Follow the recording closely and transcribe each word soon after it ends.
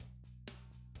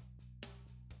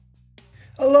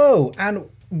Hello, and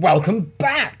welcome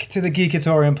back to the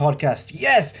Geekatorium podcast.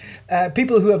 Yes,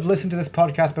 people who have listened to this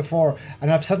podcast before and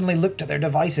have suddenly looked at their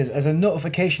devices as a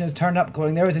notification has turned up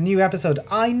going, there is a new episode.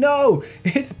 I know!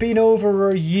 It's been over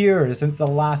a year since the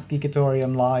last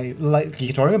Geekatorium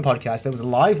Geekatorium podcast. It was a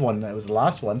live one. It was the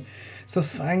last one. So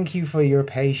thank you for your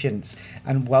patience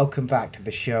and welcome back to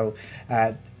the show.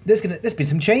 There's been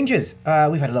some changes.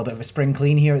 We've had a little bit of a spring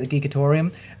clean here at the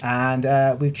Geekatorium,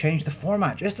 and we've changed the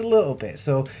format just a little bit.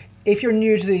 So if you're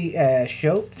new to the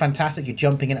show, fantastic, you're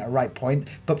jumping in at a right point.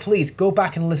 But please go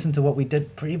back and listen to what we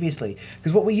did previously,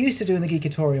 because what we used to do in the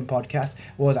Geekatorium podcast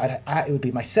was it would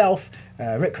be myself,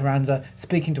 Rick Carranza,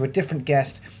 speaking to a different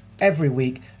guest every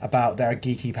week about their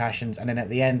geeky passions, and then at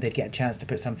the end they'd get a chance to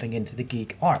put something into the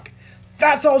geek arc.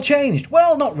 That's all changed.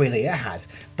 Well, not really. It has,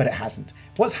 but it hasn't.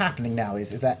 What's happening now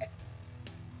is that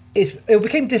it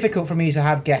became difficult for me to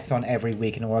have guests on every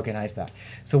week and organise that.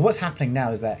 So what's happening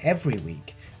now is that every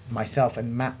week, myself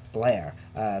and Matt Blair,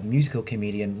 a musical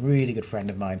comedian, really good friend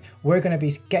of mine, we're going to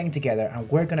be getting together and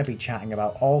we're going to be chatting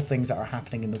about all things that are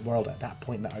happening in the world at that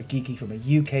point that are geeky from a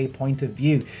UK point of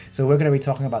view. So we're going to be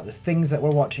talking about the things that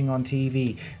we're watching on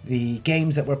TV, the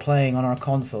games that we're playing on our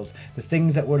consoles, the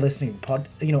things that we're listening to,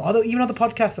 even other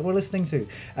podcasts that we're listening to,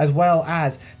 as well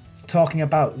as talking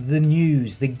about the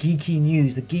news, the geek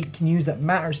news that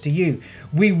matters to you.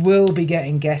 We will be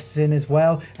getting guests in as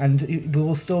well, and we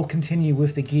will still continue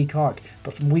with the geek arc,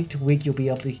 but from week to week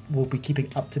we'll be keeping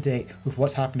up to date with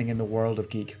what's happening in the world of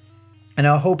geek. And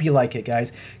I hope you like it,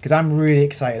 guys, because I'm really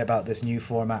excited about this new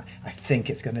format. I think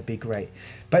it's going to be great.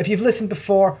 But if you've listened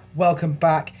before, welcome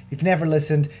back. If you've never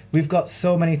listened, we've got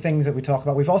so many things that we talk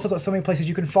about. We've also got so many places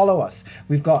you can follow us.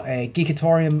 We've got a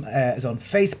Geekatorium is on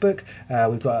Facebook.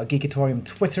 We've got a Geekatorium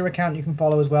Twitter account you can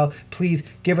follow as well. Please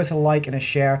give us a like and a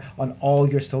share on all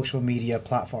your social media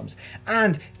platforms.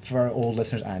 And for our old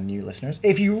listeners and new listeners,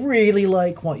 if you really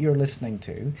like what you're listening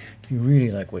to,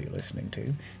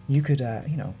 you could,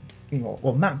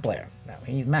 well, Matt Blair. Now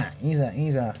he's Matt. He's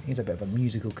a bit of a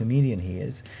musical comedian. He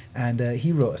is, and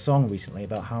he wrote a song recently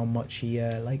about how much he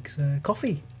likes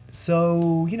coffee.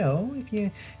 So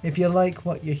if you like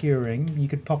what you're hearing, you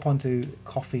could pop onto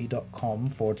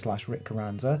ko-fi.com/Rick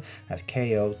Carranza. That's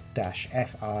ko-fi.com/Rick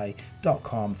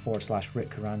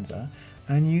Carranza.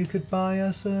 And you could buy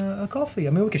us a coffee. I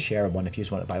mean, we could share one if you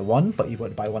just want to buy one, but you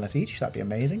want to buy one us each. That'd be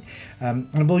amazing. And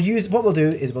we'll take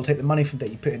the money that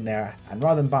you put in there, and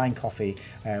rather than buying coffee,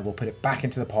 we'll put it back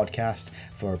into the podcast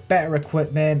for better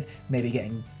equipment, maybe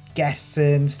getting guests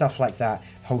in, stuff like that,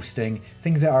 hosting,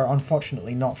 things that are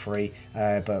unfortunately not free,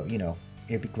 but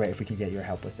it'd be great if we could get your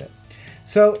help with it.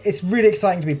 So it's really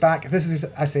exciting to be back. This is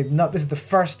the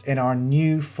first in our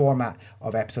new format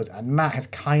of episodes, and Matt has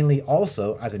kindly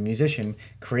also, as a musician,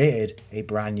 created a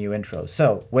brand new intro.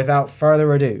 So without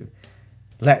further ado,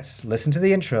 let's listen to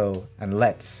the intro and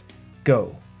let's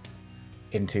go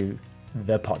into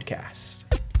the podcast.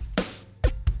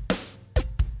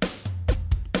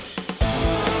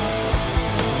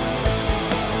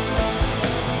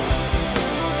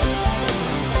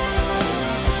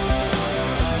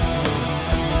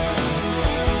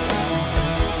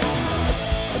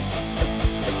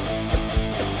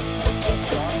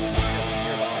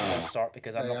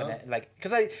 Because I'm not gonna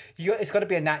it's got to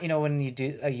be a when you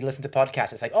do you listen to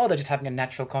podcasts, it's like, oh, they're just having a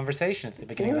natural conversation at the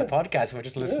beginning of the podcast. We're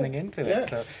just listening into it,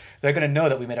 so they're gonna know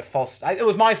that we made a false. It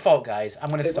was my fault, guys.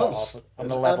 I'm gonna start off on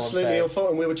the level. Absolutely your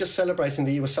fault, and we were just celebrating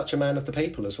that you were such a man of the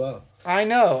people as well. I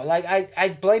know,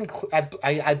 I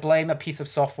blame a piece of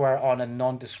software on a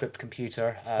nondescript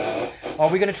computer. Are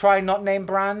we gonna try not name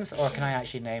brands, or can I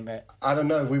actually name it? I don't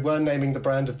know. We were naming the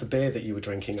brand of the beer that you were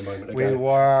drinking a moment ago. We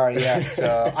were, yeah.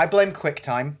 So I blame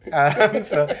QuickTime.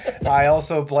 So I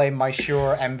also blame my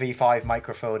Shure MV5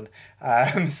 microphone.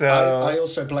 I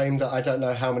also blame that I don't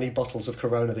know how many bottles of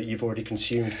Corona that you've already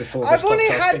consumed before this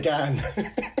podcast began.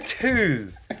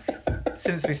 2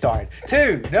 since we started.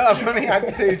 2. No, I've only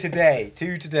had 2 today.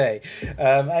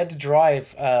 I had to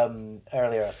drive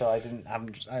earlier, so I didn't.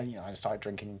 I started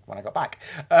drinking when I got back.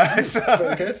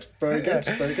 Very good.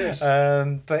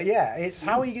 But yeah, it's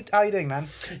how are you doing, man?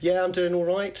 Yeah, I'm doing all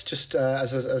right. Just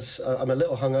as I'm a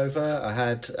little hungover. I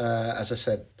had, as I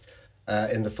said,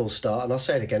 in the full start, and I'll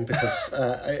say it again because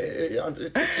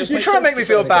it just you're trying to make me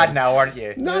feel bad now, aren't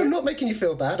you? No, I'm not making you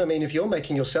feel bad. I mean, if you're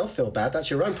making yourself feel bad, that's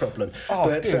your own problem. Oh,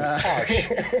 but, dude, harsh.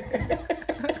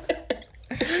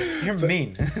 You're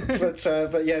mean.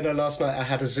 But yeah, no, last night I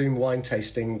had a Zoom wine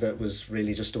tasting that was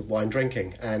really just a wine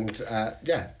drinking, and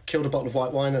killed a bottle of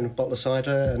white wine and a bottle of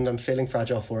cider, and I'm feeling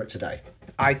fragile for it today.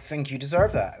 I think you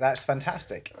deserve that. That's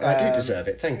fantastic. I do deserve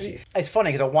it. Thank you. It's funny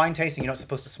because a wine tasting, you're not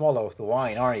supposed to swallow the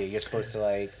wine, are you? You're supposed to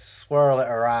like swirl it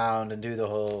around and do the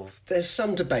whole. There's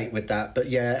some debate with that, but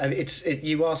yeah, I mean,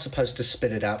 you are supposed to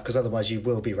spit it out because otherwise you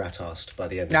will be rat-arsed by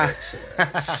the end of it.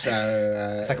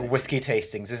 So it's like whiskey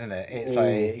tastings, isn't it? It's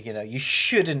like, you know, you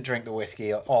shouldn't drink the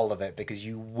whiskey, all of it, because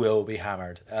you will be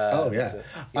hammered.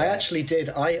 I actually did.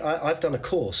 I've done a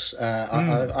course.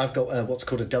 I've got what's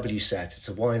called a WSET. It's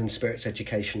a Wine and Spirits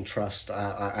Education Trust.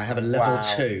 I have a level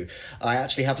 2. I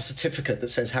actually have a certificate that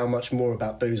says how much more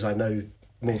about booze I know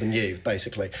more than you,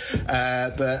 basically.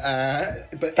 But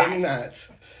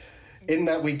in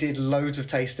that we did loads of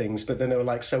tastings, but then they were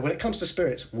like, so when it comes to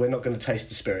spirits, we're not going to taste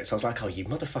the spirits. I was like, oh, you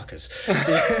motherfuckers.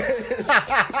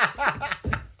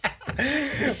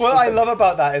 What I love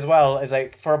about that as well is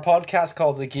like for a podcast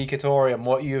called The Geekatorium,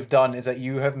 what you've done is that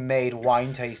you have made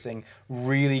wine tasting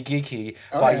really geeky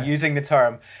by using the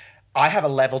term. I have a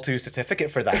level 2 certificate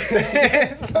for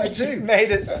that. I do. Made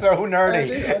it so nerdy. I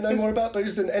do. I know more about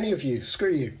booze than any of you.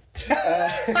 Screw you.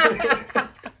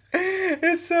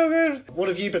 It's so good. What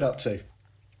have you been up to?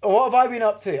 What have I been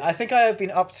up to? I think I have been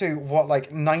up to what,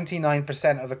 like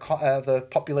 99% of the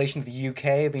population of the UK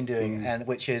have been doing, and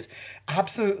which is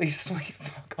absolutely sweet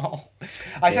fuck all.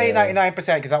 I say 99%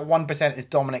 because that 1% is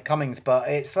Dominic Cummings, but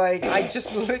it's like I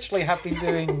just literally have been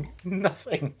doing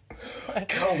nothing.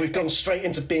 God, we've gone straight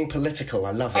into being political.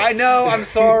 I love it. I know. I'm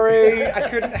sorry. I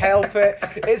couldn't help it.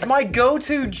 It's my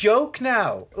go-to joke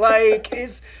now. Like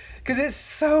it's. Because it's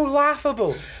so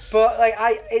laughable, but like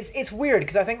it's weird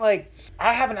because I think like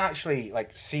I haven't actually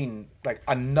like seen like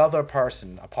another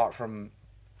person apart from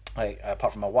my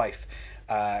wife,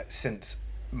 since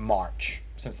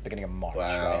the beginning of March.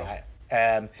 Wow.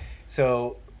 Right?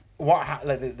 So what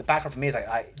the background for me is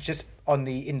I just on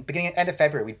the end of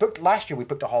February we booked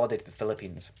a holiday to the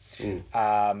Philippines,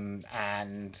 and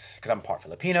because I'm part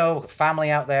Filipino, we've got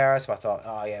family out there, so I thought,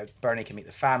 oh yeah, Bernie can meet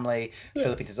the family.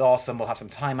 Philippines is awesome. We'll have some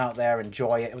time out there,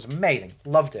 enjoy it. It was amazing,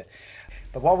 loved it.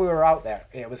 But while we were out there,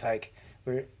 it was like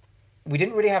we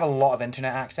didn't really have a lot of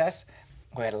internet access.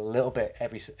 We had a little bit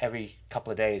every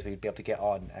couple of days. We'd be able to get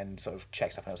on and sort of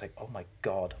check stuff, and I was like, "Oh my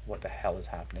god, what the hell is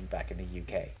happening back in the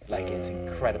UK? Like it's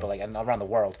incredible, like and around the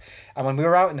world." And when we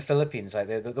were out in the Philippines, like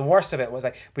the worst of it was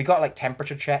like we got like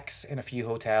temperature checks in a few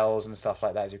hotels and stuff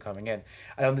like that as you're coming in.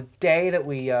 And on the day that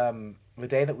we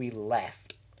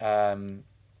left,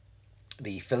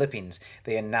 the Philippines,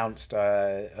 they announced,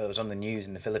 it was on the news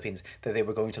in the Philippines, that they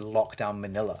were going to lock down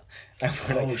Manila. And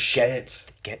we're like, shit.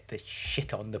 Get the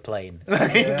shit on the plane.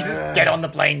 Just get on the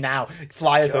plane now.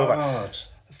 Fly us over.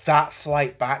 That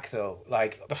flight back, though,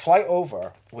 like, the flight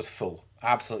over was full.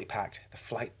 Absolutely packed. The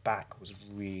flight back was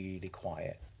really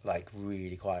quiet. Like,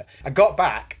 really quiet. I got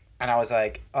back, and I was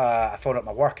like, I phoned up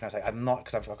my work, and I was like, I'm not,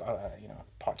 because I've got, a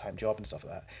part-time job and stuff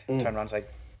like that. Turned around and was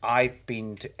like, I've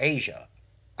been to Asia.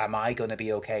 Am I going to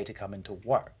be okay to come into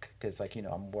work? Because, like,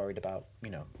 I'm worried about,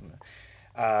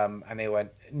 and they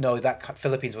went, no, that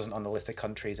Philippines wasn't on the list of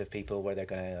countries of people where they're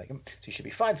going to, like, so you should be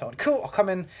fine. So I went, cool, I'll come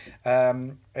in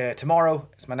tomorrow.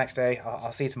 It's my next day.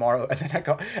 I'll see you tomorrow.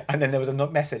 And then there was a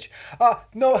message.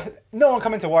 No one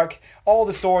coming to work. All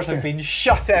the stores have been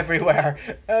shut everywhere.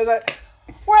 And I was like,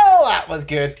 well, that was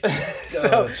good.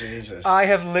 So Jesus. I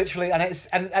have literally, and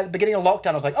at the beginning of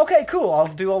lockdown, I was like, okay, cool, I'll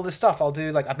do all this stuff. I've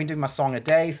been doing my song a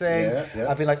day thing. Yeah.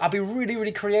 I've been like, I'll be really,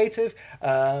 really creative.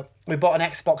 We bought an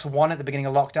Xbox One at the beginning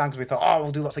of lockdown because we thought,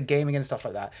 we'll do lots of gaming and stuff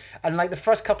like that. And like the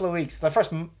first couple of weeks, the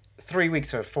first 3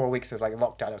 weeks or 4 weeks of like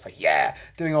lockdown, I was like, yeah,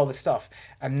 doing all this stuff.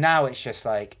 And now it's just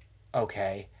like,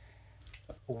 okay,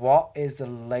 what is the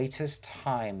latest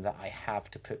time that I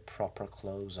have to put proper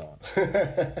clothes on?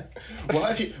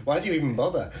 Why do you even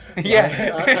bother?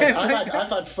 Yeah. I've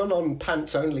had full-on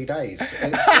pants-only days.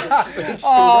 It's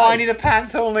I need a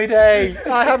pants-only day.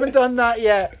 I haven't done that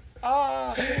yet.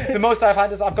 The most I've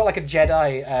had is I've got like a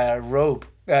Jedi robe.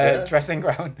 Dressing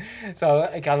ground. So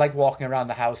like, I like walking around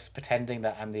the house pretending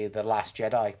that I'm the last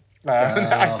Jedi.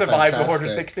 I survived Order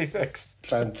 66.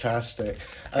 Fantastic.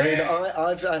 I mean,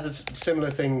 I've had a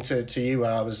similar thing to you where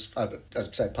I was, as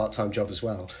I said, part-time job as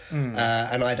well.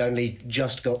 And I'd only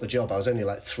just got the job. I was only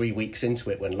like 3 weeks into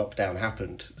it when lockdown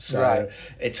happened. So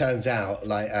It turns out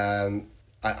like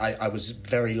I was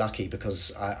very lucky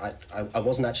because I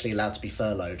wasn't actually allowed to be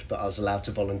furloughed, but I was allowed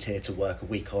to volunteer to work a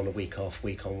week on, a week off,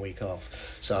 week on, week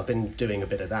off. So I've been doing a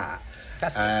bit of that.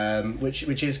 That's good.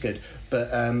 Which is good. But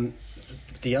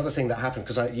the other thing that happened,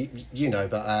 because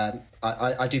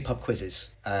I do pub quizzes,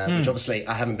 which obviously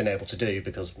I haven't been able to do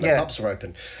because no pubs are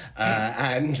open.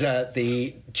 And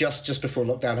just before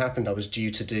lockdown happened, I was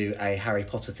due to do a Harry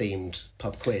Potter themed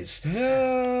pub quiz.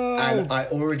 No. And I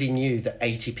already knew that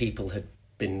 80 people had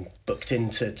been booked in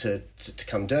to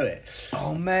come do it.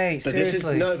 Oh, mate, but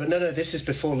seriously? This is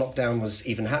before lockdown was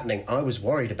even happening. I was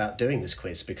worried about doing this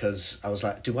quiz because I was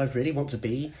like, do I really want to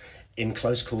be in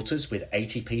close quarters with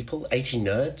 80 people, 80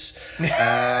 nerds?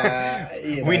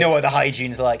 We know what the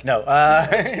hygiene's like. No.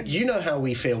 You know how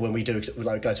we feel when we do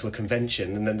go to a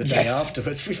convention and then the day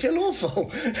afterwards we feel awful.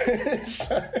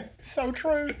 So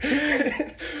true.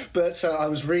 But so I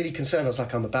was really concerned. I was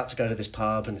like, I'm about to go to this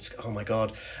pub and it's, oh my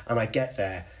God. And I get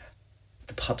there,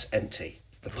 the pub's empty.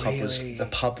 The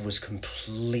pub was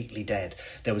completely dead.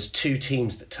 There was 2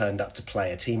 teams that turned up to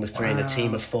play, a team of 3 and a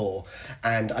team of 4.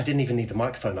 And I didn't even need the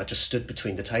microphone. I just stood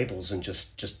between the tables and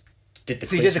just did the quiz.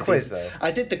 So you did the quiz, though?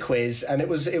 I did the quiz, and it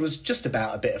was just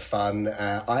about a bit of fun.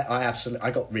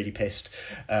 I got really pissed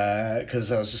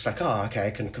because I was just like, oh, okay, I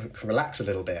can relax a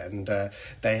little bit. And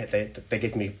they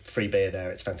give me free beer there.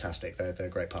 It's fantastic. They're a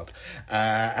great pub.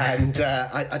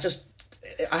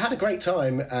 I had a great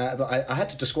time, but I had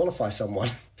to disqualify someone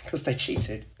because they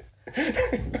cheated. Were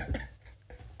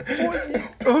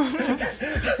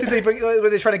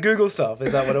they trying to Google stuff?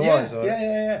 Is that what it was? Or?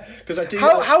 Yeah. Because I do.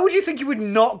 How would you think you would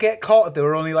not get caught if there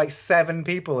were only like 7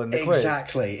 people in the quiz?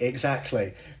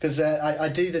 Exactly. Because I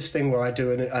do this thing where I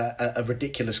do a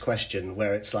ridiculous question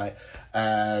where it's like,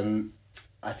 I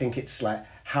think it's like,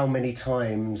 how many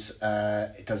times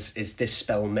is this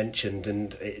spell mentioned?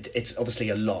 And it's obviously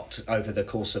a lot over the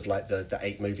course of like the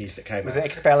 8 movies that came out. Was it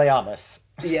Expelliarmus?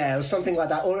 Yeah, it was something like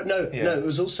that. Or no, it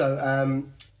was also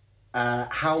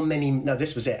how many? No,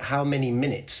 this was it. How many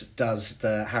minutes does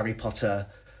the Harry Potter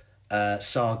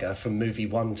saga from movie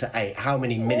 1 to 8? How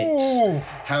many minutes? Ooh.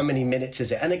 How many minutes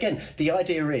is it? And again, the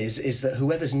idea is that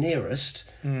whoever's nearest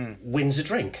wins a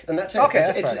drink, and that's it. Okay,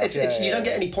 You don't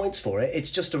get any points for it.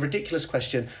 It's just a ridiculous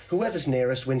question. Whoever's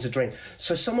nearest wins a drink.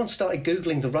 So someone started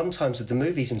Googling the runtimes of the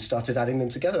movies and started adding them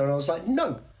together, and I was like,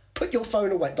 no. Put your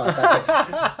phone away. That's it.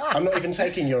 I'm not even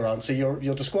taking your answer.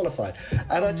 You're disqualified.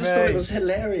 And I just thought it was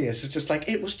hilarious. It's just like,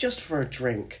 it was just for a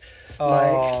drink.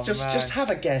 Just have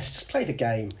a guess. Just play the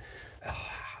game.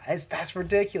 That's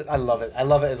ridiculous. I love it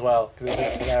as well because it's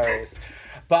just hilarious.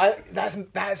 But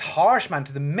that's harsh, man.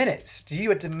 To the minutes. Do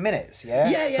you at the minutes? Yeah.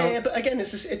 Yeah. But again,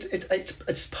 it's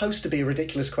supposed to be a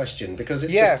ridiculous question because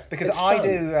it's because I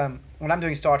do when I'm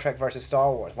doing Star Trek versus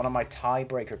Star Wars. One of my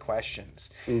tiebreaker questions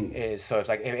is so it's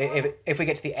like if we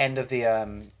get to the end of the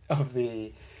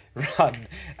run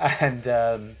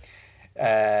and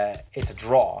it's a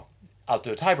draw, I'll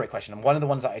do a tiebreak question. And one of the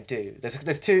ones that I do,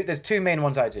 there's two main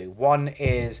ones I do. One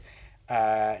is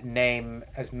name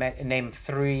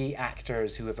 3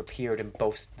 actors who have appeared in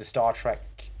both the Star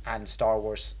Trek and Star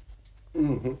Wars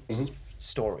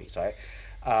stories, right?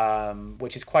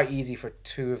 Which is quite easy for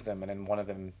 2 of them, and then one of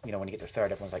them, when you get to the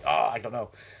third, everyone's like, "Oh, I don't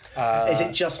know." Is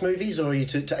it just movies, or are you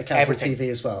to account for TV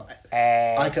as well?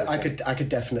 I could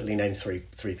definitely name three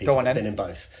people who've been in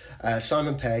both.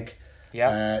 Simon Pegg,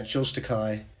 George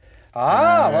Takei.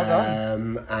 Well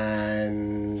done.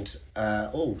 And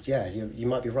you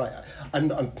might be right.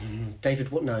 And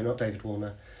David? No, not David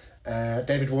Warner.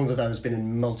 David Warner, though, has been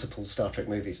in multiple Star Trek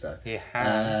movies, though. He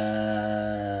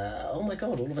has. Oh my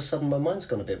God! All of a sudden, my mind's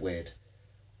gone a bit weird.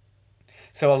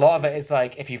 So a lot of it is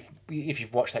like if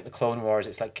you've watched like the Clone Wars,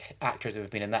 it's like actors who have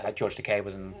been in that. Like George Takei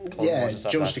was in Clone Wars. And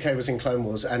stuff George Takei was in Clone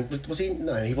Wars, and was he?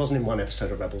 No, he wasn't in one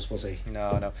episode of Rebels, was he?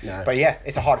 No. But yeah,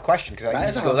 it's a hard question because that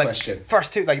is a hard question.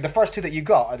 The first two that you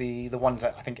got are the ones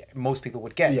that I think most people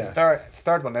would get. Yeah. The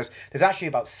third one, there's actually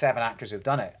about 7 actors who've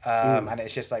done it, and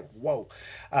it's just like whoa.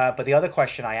 But the other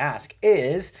question I ask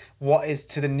is, what is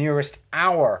to the nearest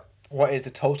hour? What is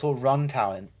the total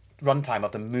runtime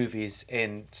of the movies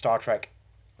in Star Trek?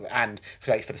 And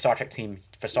for the Star Trek team,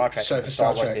 for Star Trek, so for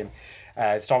Star Wars team,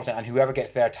 Star Wars, and whoever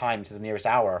gets their time to the nearest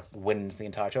hour wins the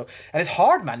entire show. And it's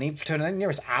hard, man. To the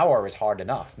nearest hour is hard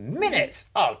enough.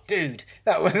 Minutes, oh, dude,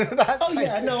 that's. Oh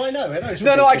yeah, no, I know. It's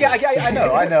no,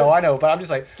 I know. But I'm just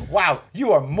like, wow,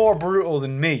 you are more brutal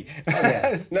than me. Oh,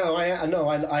 yeah. No,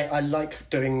 I like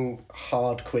doing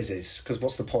hard quizzes because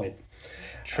what's the point?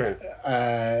 True.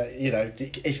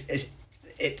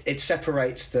 If it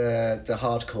separates the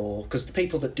hardcore, because the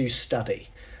people that do study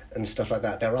and stuff like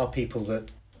that, there are people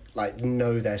that like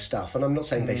know their stuff, and I'm not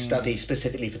saying they study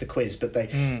specifically for the quiz, but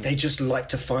they just like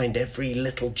to find every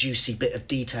little juicy bit of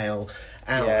detail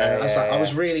out. I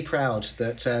was really proud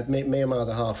that me and my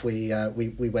other half we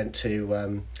went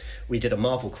to we did a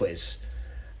Marvel quiz.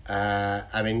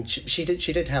 I mean, she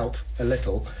did help a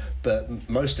little, but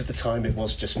most of the time it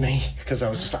was just me, because I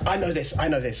was just like, I know this,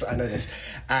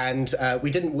 and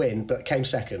we didn't win, but came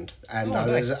second, and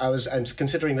and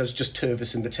considering there was just 2 of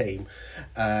us in the team,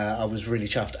 I was really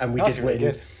chuffed, and we did win.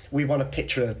 Good. We won a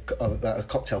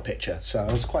cocktail pitcher, so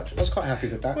I was quite happy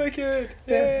with that. Wicked.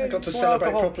 Yeah, I got to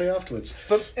celebrate properly afterwards.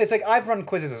 But it's like, I've run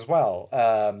quizzes as well,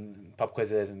 pub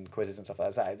quizzes and stuff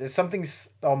like that. There's something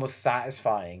almost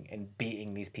satisfying in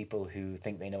beating these people who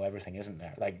think they know everything, isn't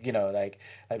there? Like, you know, like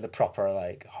the proper,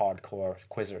 like, hardcore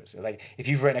quizzers. Like, if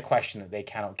you've written a question that they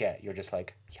cannot get, you're just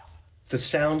like, yeah. The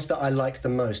sound that I like the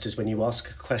most is when you ask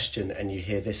a question and you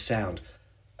hear this sound.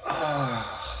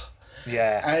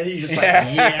 Yeah. And you're just like,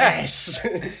 yes!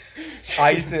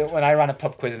 I used to, when I ran a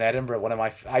pub quiz in Edinburgh,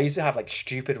 I used to have, like,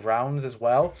 stupid rounds as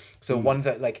well. So ones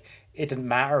that, like, it didn't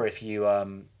matter if you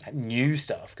knew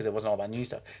stuff, because it wasn't all about new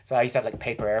stuff. So I used to have, like,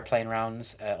 paper airplane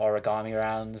rounds, origami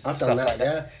rounds. I've done that, like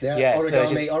that. Yeah.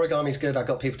 Origami's good. I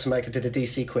got people to I did a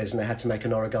DC quiz and they had to make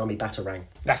an origami batarang.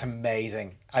 That's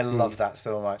amazing. I love that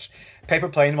so much. Paper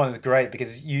plane one is great,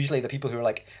 because usually the people who are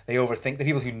like, they overthink, the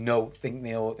people who think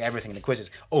they know everything in the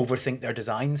quizzes overthink their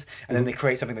designs, and then they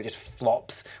create something that just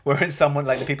flops. Whereas someone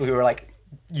like the people who are like,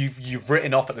 you've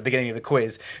written off at the beginning of the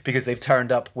quiz because they've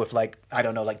turned up with, like, I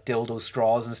don't know, like dildo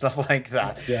straws and stuff like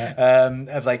that. Yeah.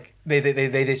 Of like they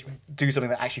just do something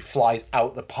that actually flies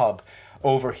out the pub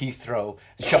over Heathrow,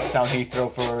 shuts down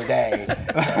Heathrow for a day.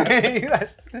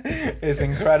 It's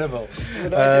incredible.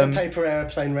 Well, I did a paper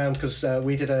airplane round because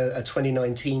we did a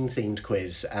 2019 themed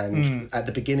quiz, and at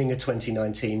the beginning of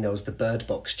 2019 there was the Bird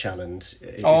Box Challenge.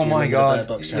 Oh my God! The Bird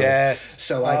Box Challenge. Yes.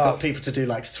 So I got people to do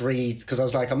like 3, because I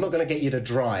was like, I'm not going to get you to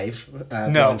drive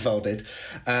blindfolded,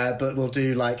 but we'll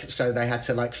do like, so they had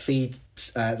to like feed.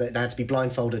 They had to be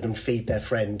blindfolded and feed their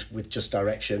friend with just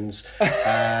directions,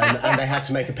 and they had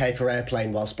to make a paper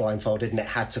airplane whilst blindfolded, and it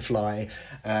had to fly,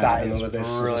 and all of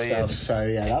this sort of stuff. So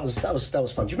yeah, that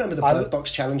was fun. Do you remember the Bird Box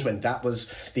Challenge, when that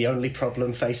was the only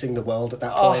problem facing the world at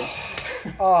that point?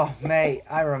 Oh, mate,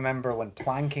 I remember when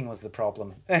planking was the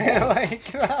problem. Like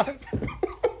that.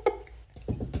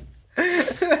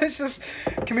 It's just,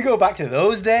 can we go back to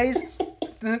those days?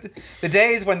 The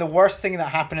days when the worst thing that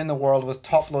happened in the world was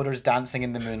top loaders dancing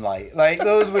in the moonlight. Like,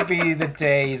 those would be the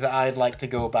days that I'd like to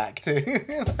go back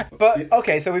to. But,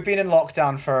 okay, so we've been in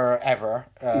lockdown forever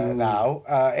now.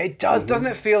 It doesn't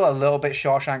it feel a little bit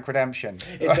Shawshank Redemption?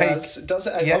 It does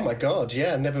it? Yeah. Oh my God,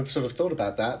 yeah, I never sort of thought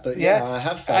about that, but yeah, I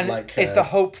have felt like... It's the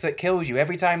hope that kills you.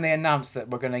 Every time they announce that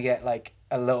we're going to get, like,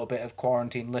 a little bit of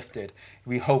quarantine lifted,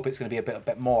 we hope it's going to be a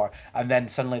bit more, and then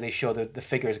suddenly they show the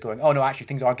figures going, oh no, actually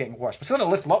things are getting worse. We're still going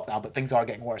to lift lockdown, but things are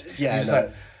getting worse. Yeah, no.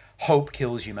 Like, hope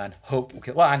kills you, man. Hope will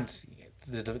kill. Well, and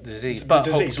the disease, but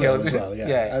the disease hope kills as well.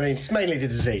 Yeah. I mean, it's mainly the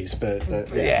disease, but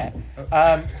yeah.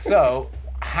 So,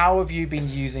 how have you been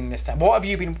using this time? What have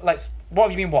you been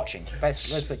watching?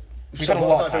 Let's like. So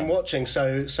what have I been watching?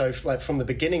 So like from the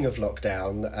beginning of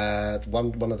lockdown,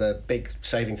 one of the big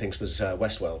saving things was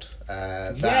Westworld.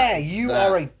 You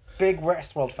are a big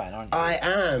Westworld fan, aren't you? I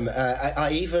am.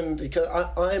 I even, because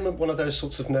I am one of those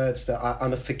sorts of nerds that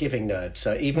I'm a forgiving nerd.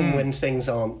 So even when things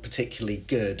aren't particularly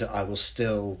good, I will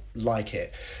still like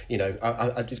it. You know,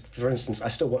 I for instance, I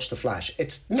still watch The Flash.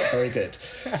 It's not very good,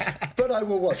 but I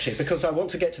will watch it because I want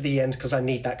to get to the end because I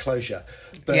need that closure.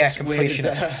 But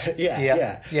completionist.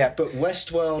 Yeah. But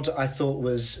Westworld, I thought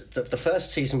was that the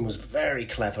first season was very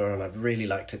clever and I really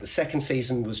liked it. The second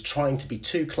season was trying to be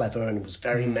too clever and was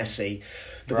very messy.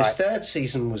 But this third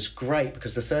season was great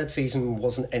because the third season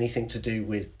wasn't anything to do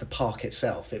with the park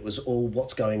itself. It was all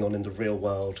what's going on in the real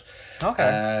world.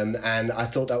 Okay. And I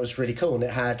thought that was really cool. And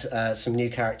it had some new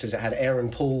characters. It had Aaron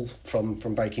Paul from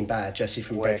Breaking Bad, Jesse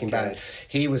from Breaking Bad.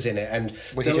 He was in it. And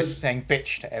was he just saying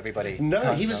bitch to everybody?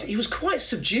 No, he was quite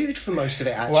subdued for most of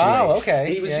it, actually. Wow,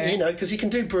 okay. He was, because he can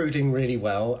do brooding really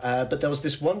well. But there was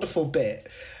this wonderful bit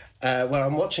where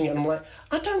I'm watching it and I'm like,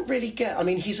 I don't really get... I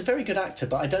mean, he's a very good actor,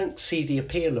 but I don't see the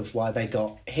appeal of why they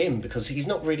got him because he's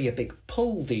not really a big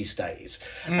pull these days.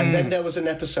 And then there was an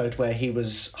episode where he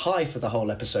was high for the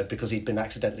whole episode because he'd been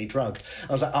accidentally drugged.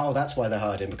 I was like, oh, that's why they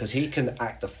hired him, because he can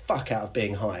act the fuck out of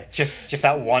being high. Just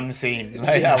that one scene,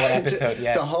 that one episode,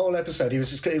 yeah. The whole episode, it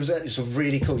was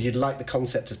really cool. You'd like the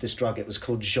concept of this drug. It was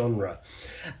called genre.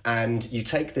 And you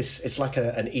take this, it's like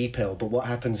an e-pill, but what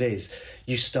happens is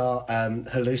you start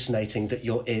hallucinating that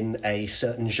you're in a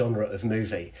certain genre of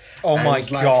movie. Oh my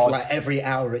God. Like every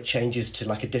hour it changes to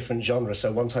like a different genre.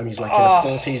 So one time he's like in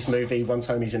a 40s movie, one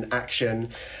time he's in action.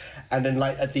 And then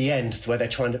like at the end where they're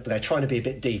trying to be a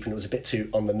bit deep and it was a bit too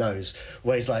on the nose,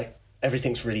 where he's like,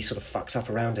 everything's really sort of fucked up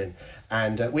around him.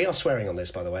 And we are swearing on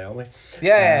this, by the way, aren't we?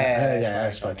 Yeah,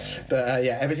 that's fine. But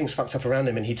everything's fucked up around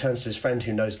him, and he turns to his friend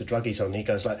who knows the drug he's on, and he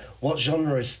goes like, what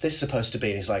genre is this supposed to be?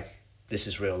 And he's like, this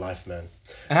is real life, man.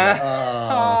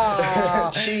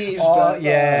 Cheese.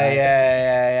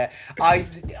 Yeah.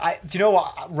 Do you know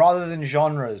what? Rather than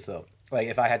genres, though, like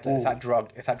if that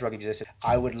drug existed,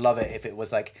 I would love it if it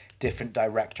was like different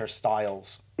director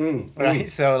styles. Right,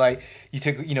 so like you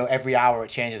took, every hour it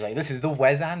changes. Like this is the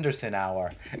Wes Anderson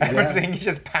hour. Everything is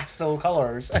just pastel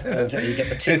colors. And you get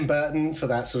the Tim Burton for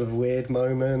that sort of weird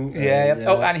moment. Yeah.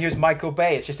 Oh, and here's Michael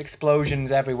Bay. It's just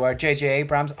explosions everywhere. J.J.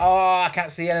 Abrams. Oh, I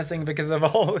can't see anything because of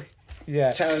all. Yeah.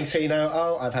 Tarantino.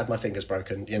 Oh, I've had my fingers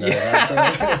broken.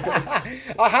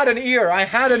 I had an ear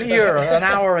an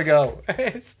hour ago.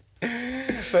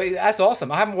 But that's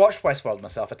awesome. I haven't watched Westworld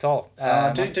myself at all.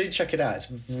 Do check it out.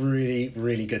 It's really,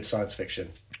 really good science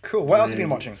fiction. Cool. What else have you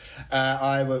been watching?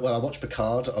 I watched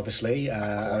Picard, obviously.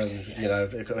 Yes.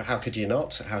 How could you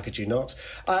not?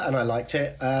 And I liked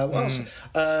it. What else?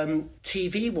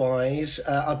 TV wise,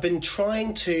 I've been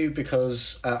trying to,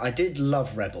 because I did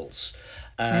love Rebels.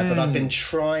 But I've been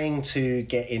trying to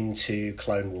get into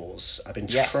Clone Wars. I've been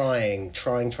trying.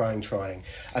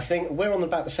 I think we're on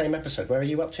about the same episode. Where are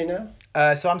you up to now?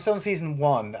 So I'm still on season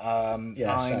 1.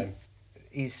 Same.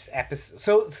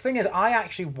 So the thing is, I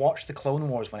actually watched the Clone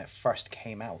Wars when it first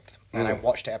came out. And I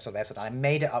watched it episode by episode. And I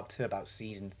made it up to about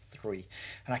season 3.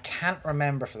 And I can't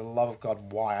remember, for the love of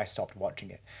God, why I stopped watching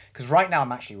it. Because right now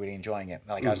I'm actually really enjoying it.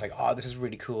 Like I was like, oh, this is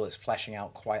really cool. It's fleshing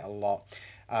out quite a lot.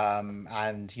 And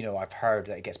I've heard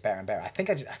that it gets better and better. I think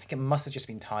it must have just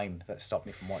been time that stopped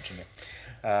me from watching it.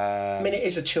 I mean, it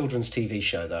is a children's TV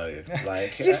show, though.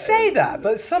 Like you say that,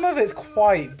 but some of it's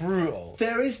quite brutal.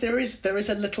 There is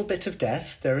a little bit of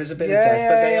death. There is a bit of death,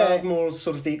 but they are more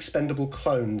sort of the expendable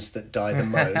clones that die the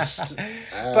most.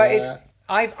 But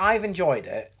I've enjoyed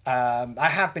it. I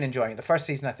have been enjoying it. The first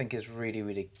season I think is really,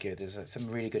 really good. There's some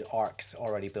really good arcs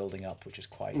already building up, which is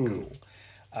quite cool.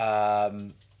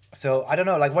 So I don't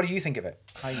know. Like, what do you think of it?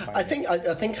 How you find it?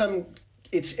 I think I'm.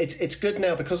 It's good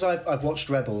now because I've watched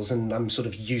Rebels and I'm sort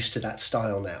of used to that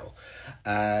style now.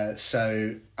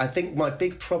 So I think my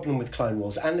big problem with Clone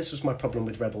Wars, and this was my problem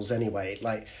with Rebels anyway,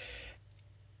 like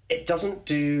it doesn't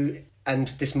do. And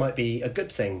this might be a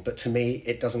good thing, but to me,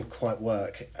 it doesn't quite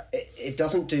work. It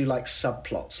doesn't do like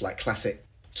subplots, like classic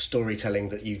storytelling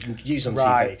that you use on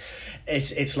TV.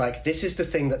 It's like, this is the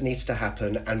thing that needs to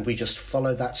happen, and we just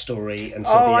follow that story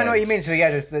until the end. I know what you mean. So yeah,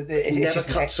 it never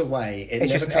cuts away.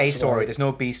 It's just an A story. There's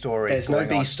no B story. There's no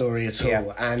B story at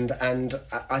all. And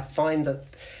I find that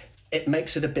it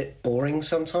makes it a bit boring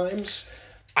sometimes.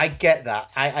 I get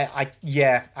that.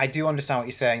 I do understand what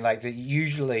you're saying. Like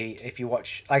usually, if you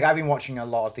watch, like I've been watching a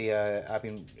lot of the,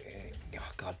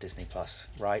 Disney Plus,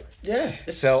 right? Yeah,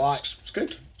 it's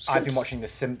good. I've been watching The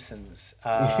Simpsons,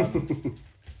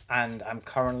 and I'm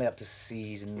currently up to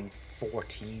season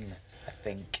 14, I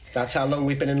think. That's how long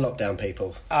we've been in lockdown,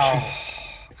 people. Oh,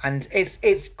 and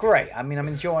it's great. I mean, I've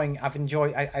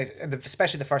enjoyed,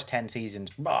 especially the first 10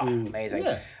 seasons. Amazing.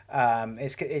 Yeah.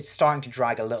 It's starting to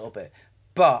drag a little bit,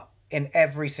 but in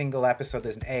every single episode,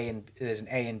 there's an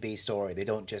A and B story. They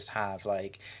don't just have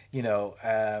like,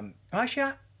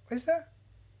 actually, is there?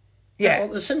 Yeah. Well,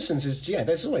 The Simpsons is,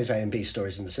 there's always A and B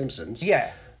stories in The Simpsons.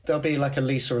 Yeah. There'll be like a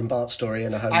Lisa and Bart story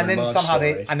and a Homer and then Marge somehow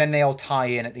story. then they all tie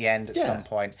in at the end at some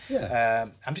point. Yeah.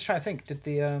 I'm just trying to think. Did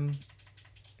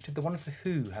the one of the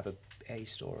Who have a A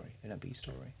story and a B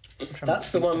story? That's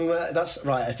the one. That's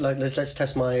right. Let's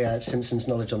test my Simpsons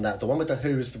knowledge on that. The one with the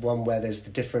Who is the one where there's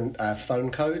the different phone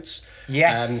codes.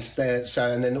 Yes.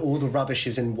 And then all the rubbish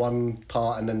is in one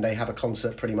part, and then they have a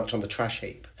concert pretty much on the trash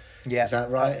heap. Yeah. Is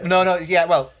that right? No. Yeah.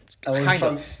 Well. Kind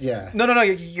of. Yeah. No.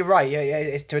 You're right. Yeah.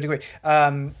 It's to a degree.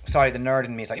 Sorry, the nerd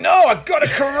in me is like, no, I've got to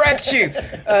correct you. So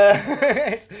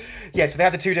they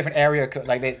have the two different area codes.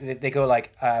 Like they go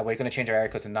like, we're going to change our area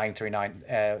codes to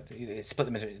 939. Split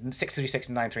them into 636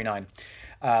 and 939.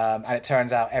 And it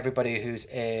turns out everybody who's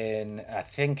in, I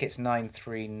think it's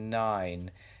 939,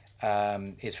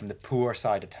 is from the poor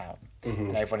side of town. Mm-hmm.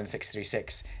 And everyone in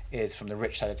 636 is from the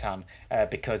rich side of town,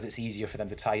 because it's easier for them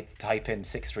to type in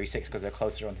 636 because they're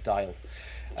closer on the dial.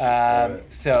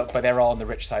 But they're all on the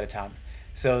rich side of town.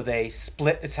 So they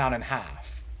split the town in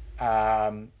half,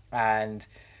 and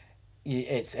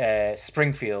it's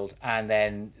Springfield, and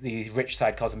then the rich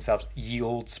side calls themselves Ye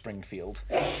Old Springfield,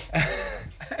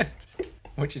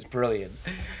 which is brilliant.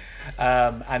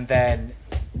 And then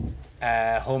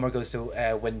Homer goes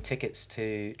to win tickets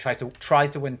tries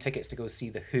to win tickets to go see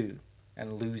the Who,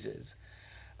 and loses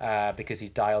because he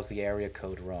dials the area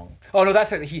code wrong. Oh no,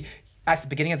 that's it. at the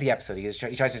beginning of the episode,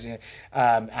 he tries to,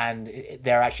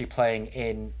 they're actually playing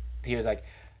in. He was like,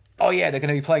 "Oh yeah, they're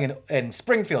going to be playing in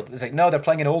Springfield." It's like, no, they're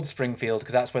playing in Old Springfield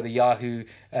because that's where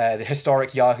the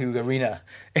historic Yahoo Arena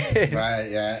is. Right.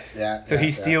 Yeah. So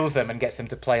he steals them and gets them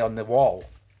to play on the wall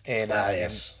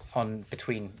yes. on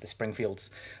between the Springfields.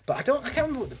 But I can't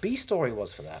remember what the B story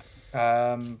was for that.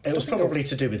 It was probably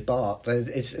to do with Bart.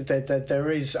 There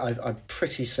is. I'm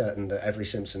pretty certain that every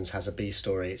Simpsons has a B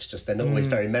story. It's just they're not always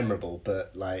very memorable.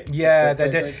 But like,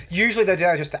 usually they're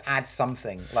there just to add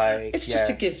something. Like it's just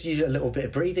to give you a little bit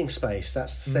of breathing space.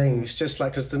 That's the thing. It's just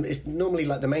like because normally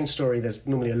like the main story, there's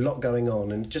normally a lot going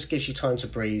on, and it just gives you time to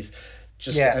breathe.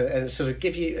 And sort of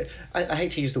give you. I hate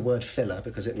to use the word filler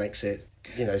because it makes it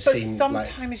seem like.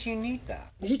 Sometimes you need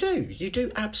that. You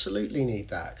do absolutely need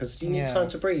that because you need time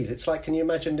to breathe. It's like, can you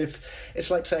imagine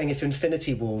it's like saying if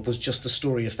Infinity War was just the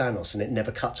story of Thanos and it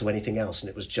never cut to anything else and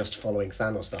it was just following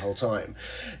Thanos the whole time.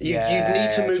 You'd need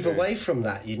to move away from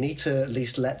that. You need to at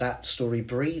least let that story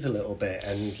breathe a little bit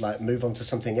and like move on to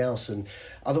something else, and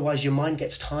otherwise your mind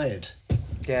gets tired.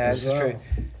 Yeah, that's true.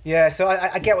 Yeah, so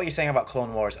I get what you're saying about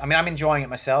Clone Wars. I mean, I'm enjoying it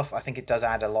myself. I think it does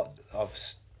add a lot of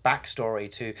backstory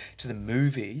to the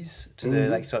movies, to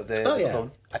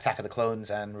the Attack of the Clones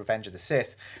and Revenge of the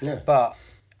Sith. Yeah. But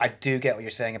I do get what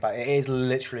you're saying about it. It is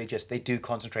literally just they do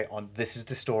concentrate on this is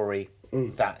the story.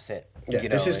 That's it. Yeah,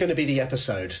 this is going to be the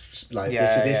episode. Like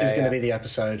this is going to be the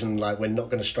episode, and like we're not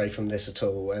going to stray from this at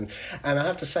all. And I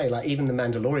have to say, like even the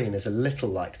Mandalorian is a little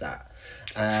like that.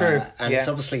 True. And it's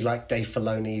obviously like Dave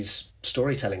Filoni's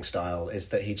storytelling style is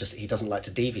that he doesn't like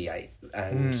to deviate,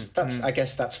 and I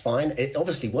guess that's fine. It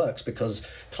obviously works because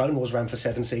Clone Wars ran for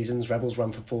 7 seasons, Rebels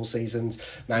ran for 4 seasons,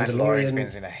 Mandalorian's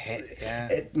been a hit. Yeah.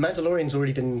 Mandalorian's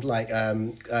already been like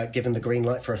given the green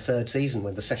light for a 3rd season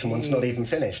when the second one's not even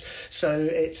finished. So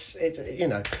it's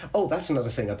that's another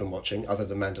thing I've been watching other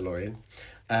than Mandalorian.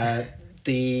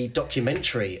 The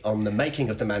documentary on the making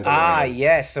of the Mandalorian.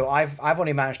 Yes. So I've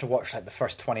only managed to watch like the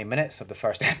first 20 minutes of the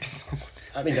first episode.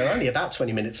 I mean, they're only about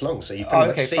 20 minutes long, so you've pretty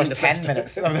much seen the first 10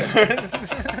 minutes. Of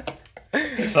the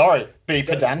first. Sorry, be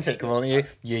pedantic, will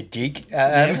you geek?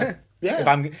 Yeah.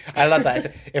 I love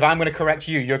that. If I'm going to correct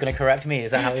you, you're going to correct me.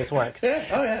 Is that how this works? Yeah.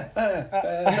 Oh yeah.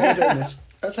 That's how we're doing this.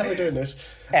 That's how we're doing this.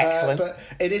 Excellent. But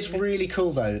it is really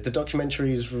cool, though. The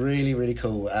documentary is really, really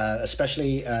cool,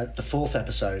 especially the 4th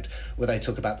episode where they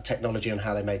talk about the technology and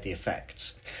how they made the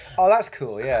effects. Oh, that's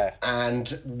cool, yeah. And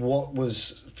what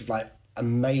was, like,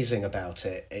 amazing about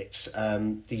it, it's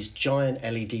these giant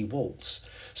LED walls.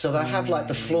 So they have, like,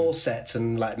 the floor set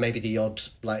and, like, maybe the odd,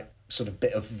 like, sort of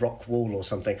bit of rock wall or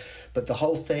something, but the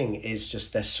whole thing is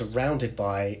just they're surrounded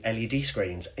by LED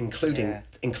screens, including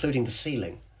the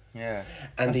ceiling. Yeah,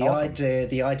 and the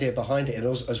idea behind it, and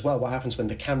as well, what happens when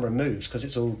the camera moves, because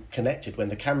it's all connected. When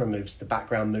the camera moves, the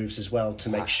background moves as well to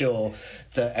make sure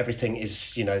that everything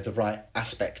is, the right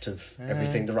aspect of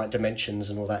everything, the right dimensions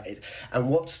and all that.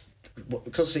 And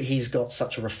because he's got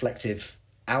such a reflective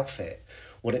outfit,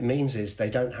 what it means is they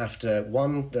don't have to.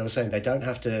 They were saying they don't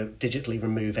have to digitally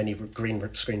remove any green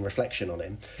screen reflection on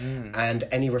him, and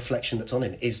any reflection that's on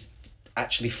him is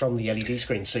actually from the LED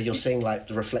screen. So you're seeing like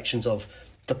the reflections of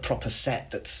the proper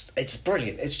set. It's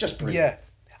brilliant. It's just brilliant. Yeah,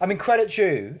 I mean, credit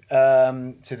due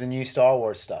to the new Star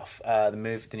Wars stuff, the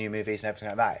new movies and everything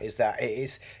like that. Is that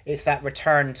it's that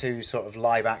return to sort of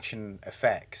live action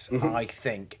effects. I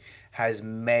think has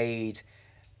made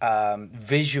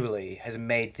visually has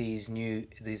made these new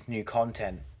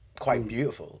content quite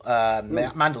beautiful.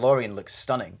 Mandalorian looks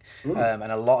stunning,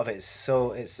 and a lot of it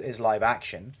is live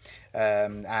action,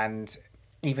 and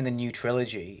even the new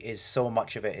trilogy is so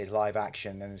much of it is live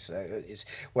action, and it's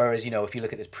whereas if you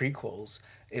look at the prequels,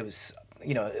 it was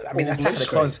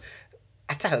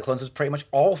Attack of the Clones was pretty much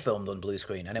all filmed on blue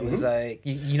screen, and it was like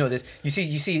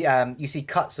you see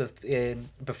cuts of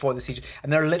before the CG,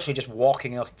 and they're literally just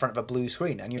walking in front of a blue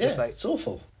screen, and you're just like, it's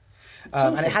awful.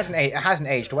 And it hasn't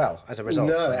aged well as a result.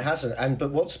 No, it hasn't.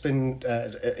 But what's been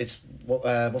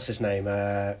what's his name?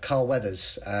 Carl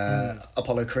Weathers,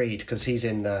 Apollo Creed, because he's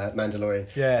in Mandalorian.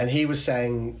 Yeah. And he was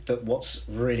saying that what's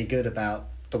really good about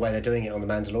the way they're doing it on the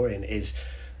Mandalorian is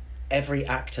every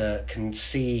actor can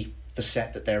see the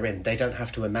set that they're in. They don't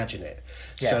have to imagine it.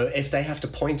 Yeah. So if they have to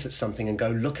point at something and go,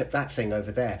 look at that thing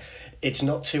over there, it's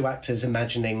not 2 actors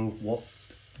imagining what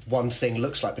one thing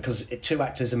looks like, because 2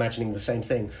 actors imagining the same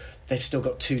thing, they've still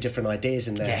got 2 different ideas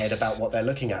in their head about what they're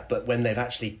looking at. But when they've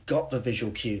actually got the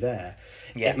visual cue there,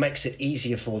 it makes it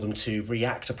easier for them to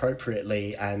react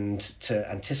appropriately and to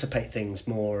anticipate things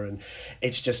more. And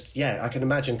it's just, I can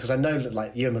imagine, because I know that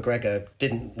like Ewan McGregor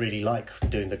didn't really like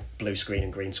doing the blue screen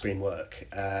and green screen work.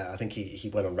 I think he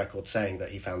went on record saying that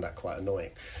he found that quite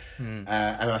annoying. And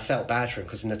I felt bad for him,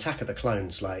 because in Attack of the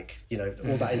Clones, like, you know,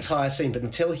 all that entire scene, but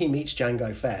until he meets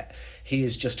Jango Fett, he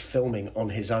is just filming on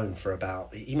his own for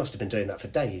he must have been doing that for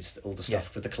days, all the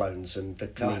stuff with the clones and the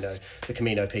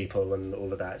Camino people and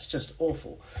all of that. It's just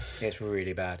awful. It's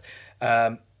really bad.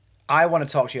 I want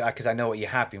to talk to you, because I know what you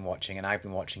have been watching, and I've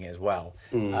been watching it as well.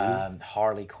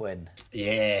 Harley Quinn.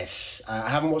 Yes. I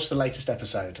haven't watched the latest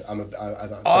episode. Have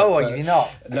you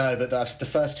not? No, but the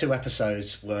first 2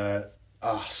 episodes were...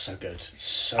 Oh, so good.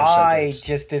 So I good.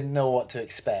 just didn't know what to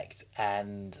expect,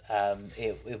 and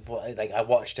like I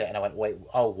watched it and I went, wait,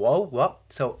 whoa, what?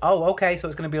 So, okay, so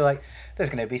it's going to be like, there's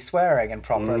going to be swearing and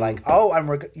proper, like,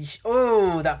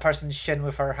 that person's shin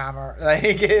with her hammer. Like,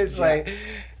 it's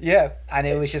and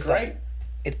it was just great. Like,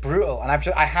 it's brutal. And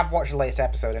I have watched the latest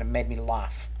episode, and it made me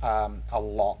laugh a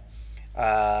lot.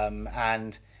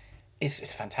 And...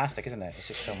 It's fantastic, isn't it? It's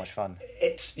just so much fun.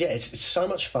 It's so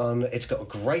much fun. It's got a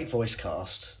great voice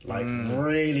cast, like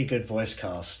really good voice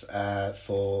cast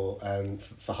for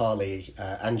Harley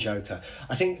and Joker.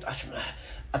 I think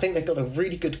they've got a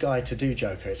really good guy to do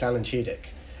Joker. It's Alan Tudyk.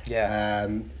 Yeah.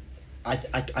 I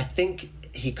think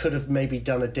he could have maybe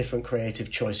done a different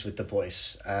creative choice with the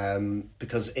voice,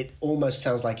 because it almost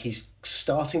sounds like he's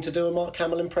starting to do a Mark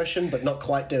Hamill impression, but not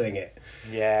quite doing it.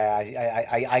 Yeah,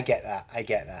 I get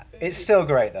that. It's still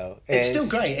great though. It's still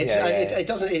great. It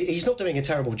doesn't. He's not doing a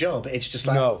terrible job. It's just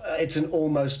like it's an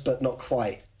almost but not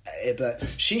quite. But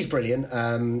she's brilliant.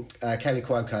 Kaylee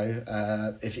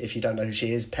Cuoco. If you don't know who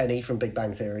she is, Penny from Big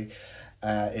Bang Theory,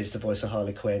 is the voice of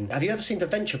Harley Quinn. Have you ever seen The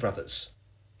Venture Brothers?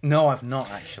 No, I've not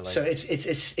actually. So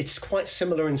it's quite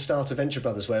similar in style to Venture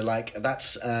Brothers, where like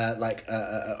that's like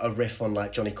a riff on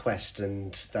like Johnny Quest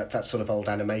and that sort of old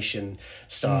animation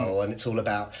style, and it's all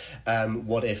about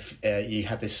what if you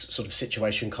had this sort of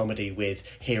situation comedy with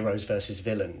heroes versus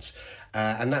villains,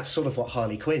 and that's sort of what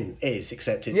Harley Quinn is,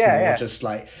 except it's more just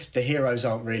like the heroes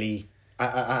aren't really.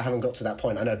 I haven't got to that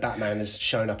point. I know Batman has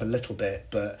shown up a little bit,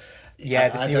 but. Yeah,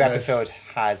 this new episode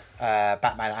has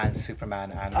Batman and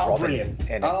Superman and Robin in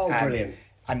it. Brilliant.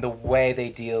 And the way they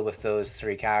deal with those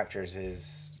 3 characters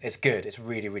it's good. It's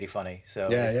really, really funny. So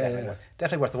it's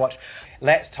definitely worth a watch.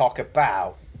 Let's talk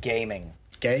about gaming.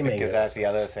 Because that's the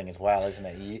other thing as well, isn't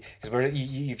it? Because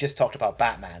you've just talked about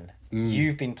Batman.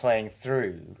 You've been playing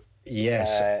through...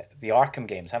 Yes, the Arkham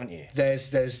games, haven't you?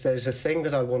 There's a thing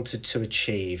that I wanted to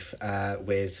achieve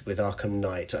with Arkham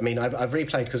Knight. I mean, I've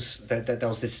replayed because there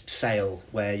was this sale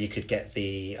where you could get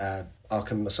the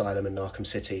Arkham Asylum and Arkham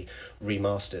City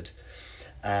remastered,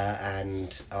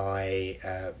 and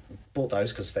I bought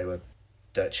those because they were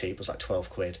dirt cheap. It was like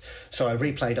 £12. So I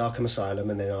replayed Arkham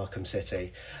Asylum and then Arkham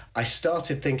City. I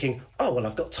started thinking, oh well,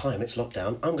 I've got time. It's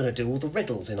lockdown. I'm going to do all the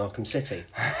riddles in Arkham City.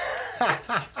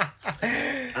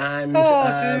 And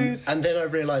then I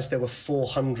realised there were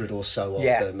 400 or so of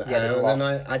them, and then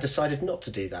I decided not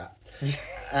to do that.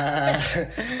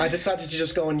 I decided to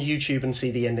just go on YouTube and see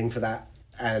the ending for that,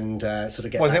 and sort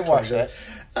of get. Was it worth it?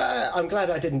 I'm glad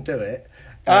I didn't do it.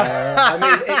 I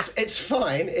mean, it's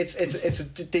fine. It's a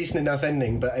decent enough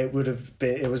ending, but it would have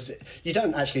been. It was. You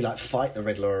don't actually like fight the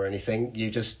Riddler or anything.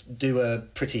 You just do a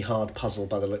pretty hard puzzle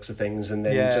by the looks of things, and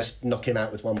then just knock him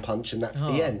out with one punch, and that's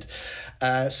the end.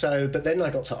 But then I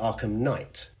got to Arkham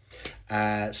Knight.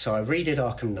 So I redid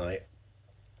Arkham Knight.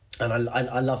 And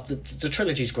I love the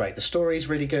trilogy's great. The story's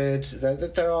really good.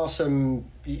 There are some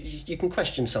you can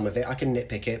question some of it. I can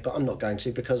nitpick it, but I'm not going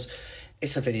to because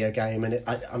it's a video game, and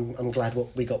I'm glad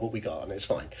what we got, and it's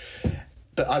fine.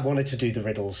 But I wanted to do the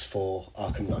riddles for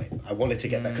Arkham Knight. I wanted to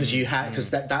get that because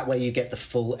that way you get the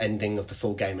full ending of the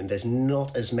full game, and there's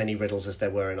not as many riddles as there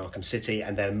were in Arkham City,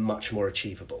 and they're much more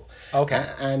achievable. Okay.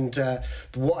 And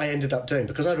what I ended up doing,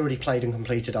 because I'd already played and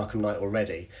completed Arkham Knight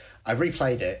already, I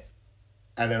replayed it.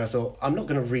 And then I thought, I'm not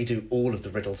going to redo all of the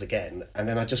riddles again. And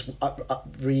then I just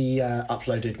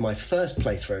uploaded my first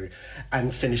playthrough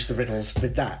and finished the riddles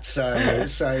with that. So it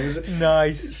was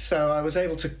nice. So I was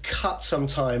able to cut some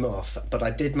time off, but I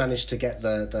did manage to get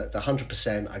the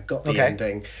 100%. I got the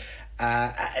ending.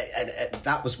 And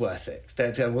that was worth it.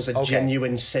 There was a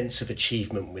genuine sense of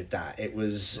achievement with that. It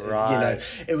was,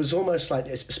 it was almost like,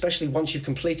 especially once you've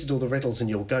completed all the riddles and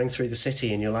you're going through the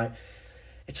city and you're like,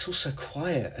 it's all so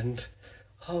quiet and...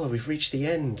 oh, we've reached the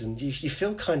end, and you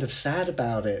feel kind of sad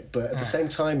about it, but at the same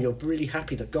time, you're really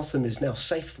happy that Gotham is now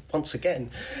safe once again,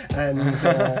 and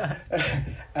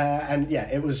and yeah,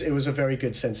 it was a very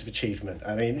good sense of achievement.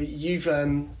 I mean, you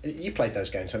played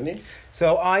those games, haven't you?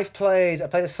 So I played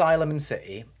Asylum and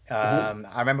City.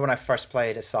 I remember when I first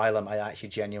played Asylum, I actually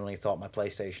genuinely thought my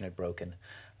PlayStation had broken.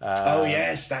 Oh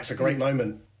yes, that's a great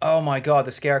moment. Oh my god,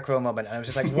 the Scarecrow moment, and I was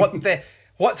just like,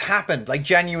 what's happened? Like,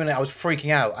 genuinely, I was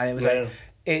freaking out, and it was like,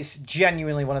 it's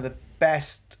genuinely one of the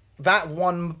best. That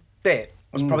one bit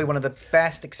was probably one of the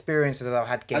best experiences that I've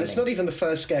had gaming. And it's not even the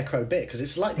first Scarecrow bit, because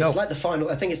it's like the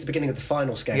final. I think it's the beginning of the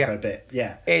final Scarecrow bit.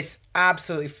 Yeah, it's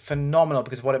absolutely phenomenal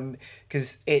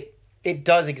because it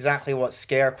does exactly what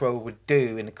Scarecrow would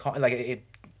do it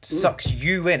sucks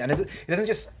you in, and it doesn't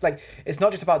just it's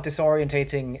not just about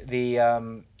disorientating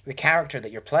the character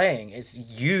that you're playing.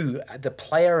 It's you, the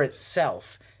player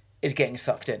itself, is getting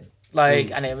sucked in.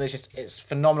 And it's a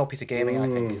phenomenal piece of gaming, I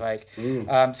think.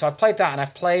 So I've played that, and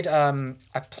I've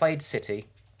played City.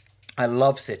 I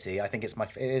love City. I think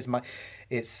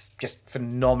it's just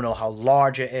phenomenal how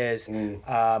large it is,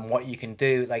 what you can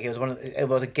do. Like, it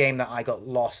was a game that I got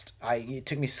lost. It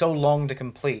took me so long to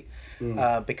complete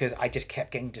because I just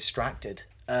kept getting distracted.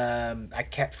 I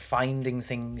kept finding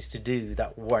things to do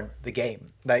that weren't the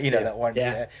game. That weren't.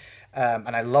 Yeah.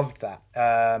 And I loved that.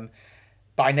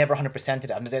 But I never 100%ed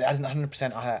it. I didn't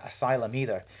 100% Asylum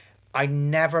either. I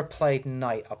never played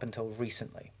Night up until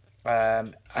recently.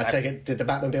 I take it, did the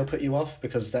Batmobile put you off?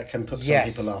 Because that can put some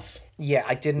people off. Yeah,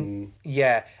 I didn't.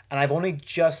 Yeah, and I only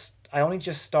just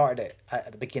started it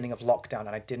at the beginning of lockdown, and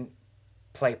I didn't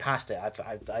play past it.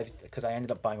 Because I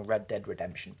ended up buying Red Dead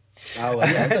Redemption. Oh,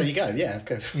 well, yeah, there you go. Yeah, of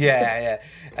course. yeah,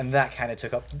 and that kind of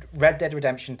took up. Red Dead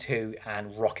Redemption 2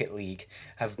 and Rocket League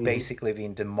have basically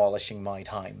been demolishing my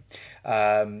time.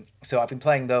 So I've been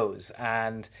playing those,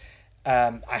 and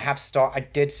I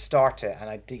did start it, and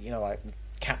I did, I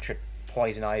captured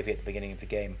Poison Ivy at the beginning of the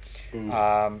game.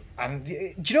 And do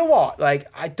you know what? Like,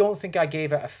 I don't think I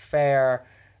gave it a fair.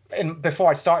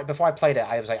 Before I played it,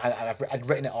 I was like, I'd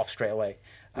written it off straight away,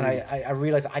 and I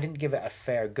realized I didn't give it a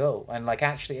fair go. And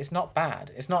actually, it's not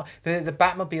bad. It's not the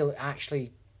Batmobile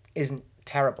actually isn't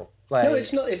terrible. No,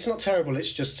 it's not. It's not terrible.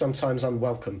 It's just sometimes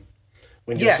unwelcome.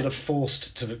 When you're sort of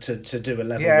forced to do a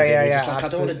level with it, you're just like, absolutely. I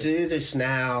don't want to do this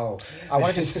now. I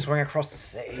want to just swing across the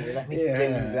city. Let me do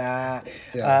that.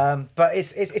 Yeah. But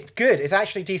it's good. It's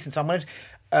actually decent. So I'm going to,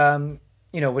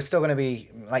 we're still going to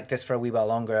be like this for a wee while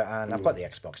longer, and I've got the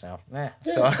Xbox now.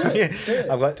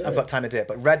 I've got time to do it.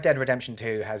 But Red Dead Redemption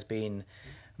 2 has been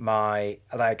I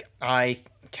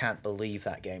can't believe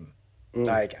that game.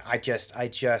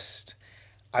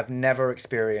 I've never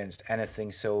experienced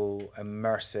anything so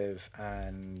immersive,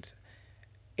 and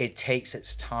it takes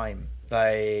its time.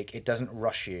 It doesn't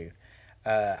rush you.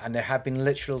 And there have been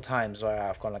literal times where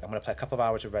I've gone I'm going to play a couple of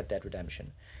hours of Red Dead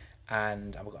Redemption,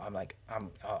 and I'm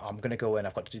going to go in,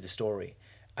 I've got to do the story.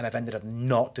 And I've ended up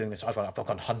not doing this. I've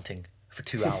gone hunting for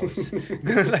 2 hours.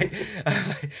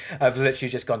 I've literally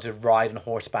just gone to ride on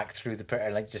horseback through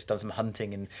the just done some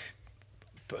hunting and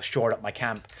shored up my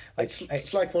camp.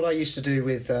 It's like what I used to do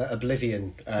with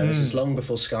Oblivion. This is long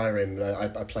before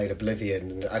Skyrim. I played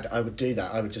Oblivion, and I would do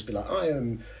that. I would just be like,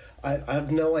 I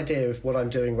have no idea if what I'm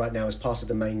doing right now is part of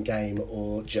the main game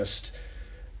or just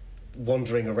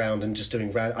wandering around and just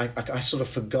doing round. I sort of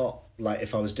forgot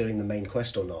if I was doing the main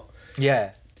quest or not.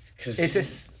 Yeah, because it's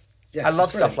just. Yeah, I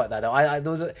love stuff like that though.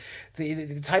 Those are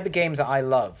the type of games that I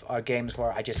love are games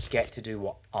where I just get to do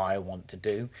what I want to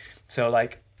do. So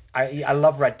I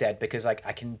love Red Dead because I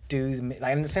can do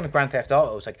and the same with Grand Theft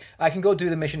Auto. It's I can go do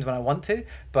the missions when I want to,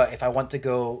 but if I want to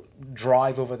go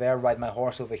drive over there, ride my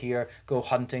horse over here, go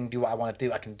hunting, do what I want to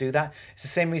do, I can do that. It's the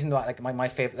same reason that my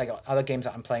favorite other games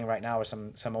that I'm playing right now are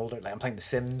some older. I'm playing The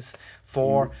Sims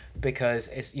 4 because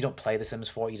you don't play The Sims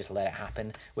 4, you just let it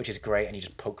happen, which is great, and you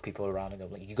just poke people around and go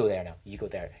you go there now, you go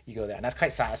there, and that's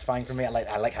quite satisfying for me. I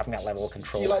like having that level of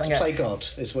control. You like to play God,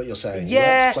 is what you're saying.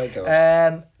 Yeah, you like to play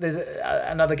God. There's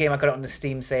another game I got it on the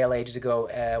Steam sale ages ago.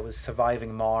 Was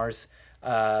Surviving Mars.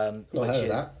 Not heard of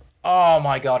that. Oh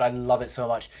my god, I love it so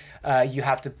much. You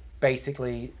have to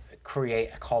basically create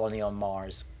a colony on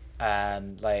Mars,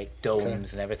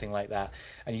 domes and everything like that.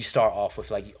 And you start off with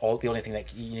the only thing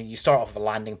that you start off with a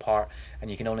landing part, and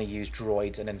you can only use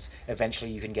droids, and then eventually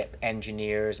you can get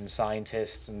engineers and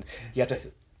scientists, and you have to.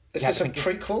 Is this a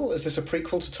prequel? Is this a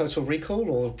prequel to Total Recall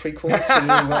or a prequel to?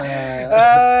 I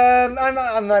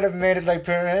might have made it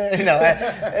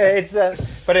it's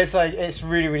but it's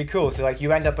really really cool. So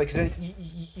you end up because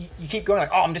you keep going like,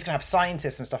 oh, I'm just gonna have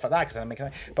scientists and stuff like that because I'm making.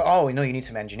 But oh, no, you need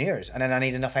some engineers, and then I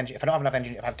need enough engineers. If I don't have enough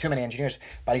engineers, if I have too many engineers,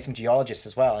 but I need some geologists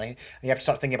as well, and you have to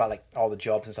start thinking about like all the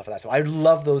jobs and stuff like that. So I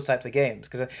love those types of games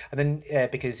because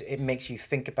it makes you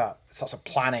think about sorts of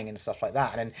planning and stuff like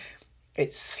that, and then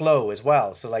it's slow as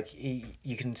well. So like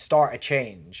you can start a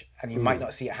change and you might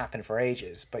not see it happen for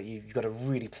ages, but you've got to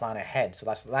really plan ahead.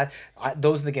 So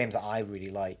those are the games that I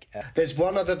really like. There's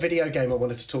one other video game I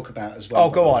wanted to talk about as well. Oh,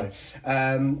 go on.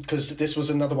 Because this was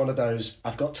another one of those,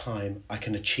 I've got time, I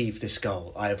can achieve this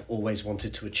goal. I have always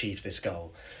wanted to achieve this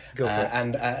goal. Go for it.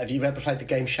 And have you ever played the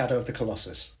game Shadow of the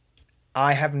Colossus?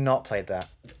 I have not played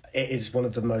that. It is one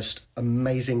of the most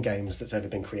amazing games that's ever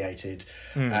been created.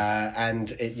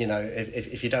 And,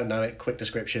 if you don't know it, quick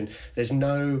description, there's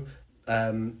no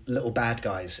little bad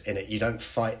guys in it. You don't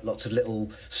fight lots of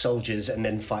little soldiers and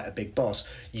then fight a big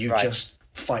boss. You just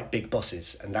fight big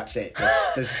bosses, and that's it.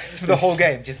 The whole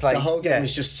game, just like... The whole game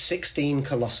is just 16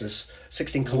 colossi.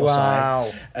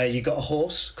 Wow. You got a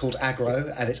horse called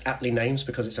Aggro, and it's aptly named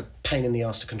because it's a pain in the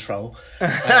ass to control.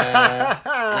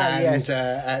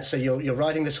 So you're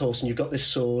riding this horse, and you've got this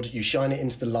sword. You shine it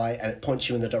into the light, and it points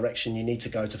you in the direction you need to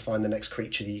go to find the next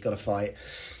creature that you've got to fight.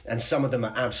 And some of them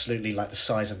are absolutely like the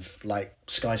size of like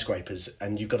skyscrapers,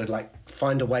 and you've got to like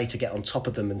find a way to get on top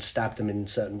of them and stab them in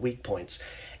certain weak points.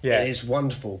 Yeah. It is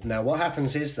wonderful. Now, what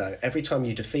happens is, though, every time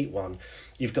you defeat one,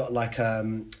 you've got like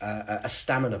a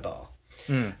stamina bar,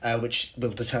 which will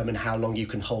determine how long you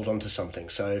can hold on to something.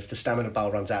 So if the stamina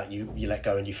bar runs out, you let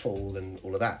go and you fall and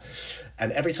all of that.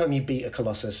 And every time you beat a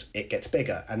Colossus, it gets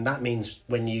bigger. And that means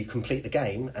when you complete the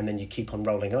game and then you keep on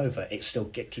rolling over, it still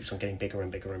keeps on getting bigger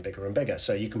and bigger and bigger and bigger.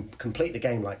 So you can complete the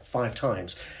game like 5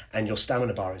 times and your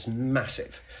stamina bar is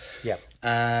massive. Yeah.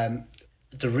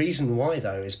 The reason why,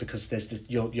 though, is because there's this,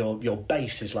 your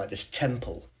base is like this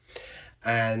temple,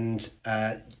 and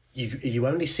you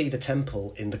only see the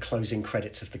temple in the closing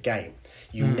credits of the game.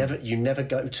 You never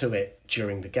go to it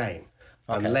during the game,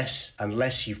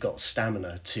 unless you've got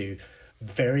stamina to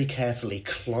very carefully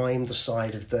climb the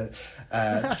side of the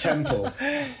temple,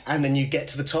 and then you get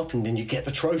to the top and then you get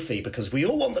the trophy, because we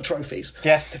all want the trophies.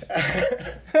 Yes.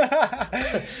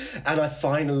 And I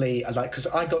finally, because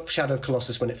I got Shadow of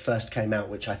Colossus when it first came out,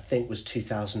 which I think was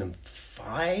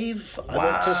 2005, I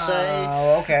want to say.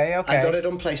 Okay. I got it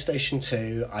on PlayStation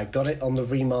 2. I got it on the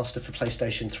remaster for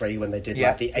PlayStation 3 when they did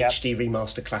the HD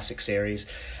Remaster Classic series,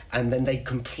 and then they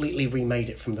completely remade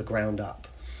it from the ground up.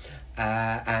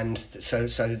 And so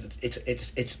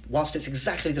it's whilst it's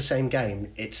exactly the same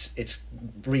game, it's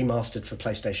remastered for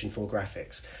PlayStation 4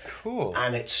 graphics. Cool.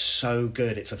 And it's so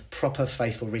good. It's a proper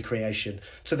faithful recreation,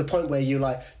 to the point where you're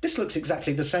like, this looks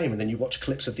exactly the same, and then you watch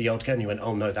clips of the old game and you went,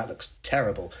 oh no, that looks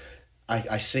terrible.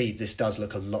 I see this does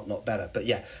look a lot better. But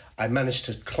yeah, I managed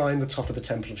to climb the top of the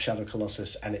Temple of Shadow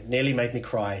Colossus, and it nearly made me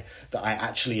cry that I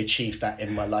actually achieved that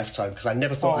in my lifetime, because I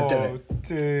never thought I'd do it. Oh,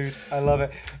 dude, I love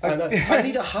it. I know. I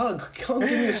need a hug. Come on,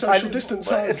 give me a social distance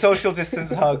hug. A social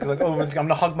distance hug. Like, I'm going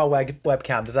to hug my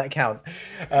webcam. Does that count?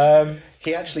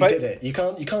 He actually did it. You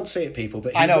can't see it, people,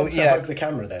 but he got to hug the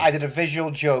camera then. I did a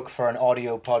visual joke for an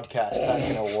audio podcast.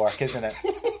 That's going to work, isn't it?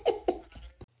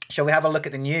 Shall we have a look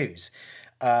at the news?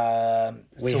 We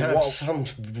have some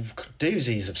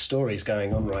doozies of stories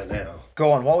going on right now.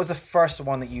 Go on. What was the first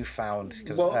one that you found?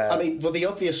 The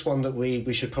obvious one that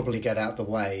we should probably get out the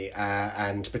way,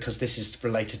 and because this is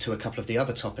related to a couple of the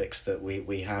other topics that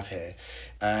we have here,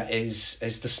 is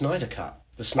the Snyder Cut.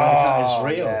 The Snyder Cut is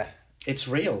real. Yeah. It's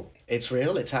real. It's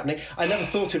real. It's happening. I never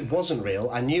thought it wasn't real.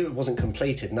 I knew it wasn't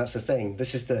completed, and that's the thing.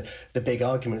 This is the big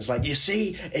argument. It's like, you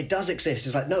see, it does exist.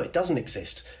 It's like, no, it doesn't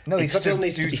exist. No, it still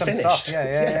needs to be finished.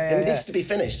 It needs to be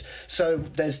finished. So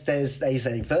there's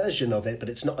a version of it, but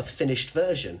it's not a finished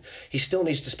version. He still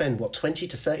needs to spend $20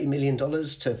 to $30 million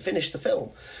to finish the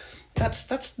film.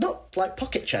 That's not like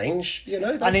pocket change, you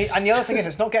know. And the other thing is,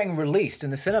 it's not getting released in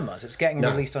the cinemas. It's getting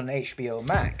released on HBO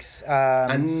Max,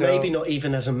 maybe not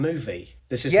even as a movie.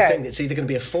 This is the thing. It's either going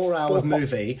to be a 4-hour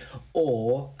movie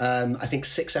or I think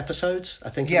 6 episodes. I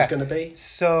think it was going to be.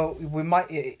 So we might.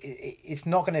 It's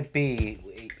not going to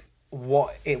be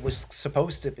what it was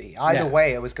supposed to be. Either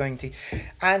way, it was going to.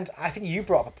 And I think you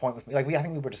brought up a point with me. I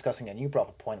think we were discussing it, and you brought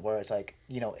up a point where it's like,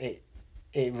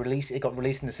 it got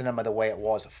released in the cinema the way it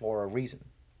was for a reason,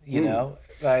 you know,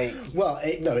 like. Well,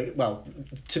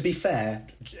 to be fair,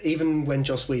 even when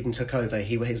Joss Whedon took over,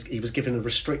 he was given a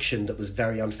restriction that was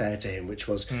very unfair to him, which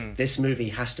was this movie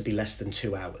has to be less than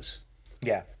 2 hours.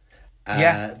 Yeah.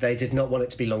 They did not want it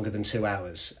to be longer than 2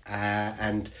 hours,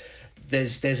 and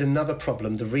there's another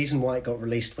problem. The reason why it got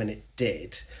released when it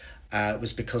did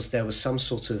was because there was some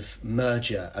sort of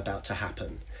merger about to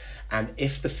happen. And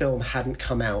if the film hadn't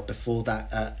come out before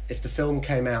that, if the film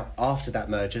came out after that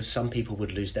merger, some people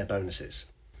would lose their bonuses.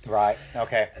 Right.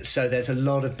 Okay. So there's a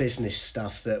lot of business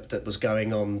stuff that was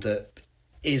going on that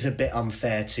is a bit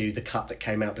unfair to the cut that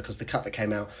came out, because the cut that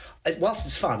came out, whilst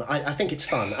it's fun, I think it's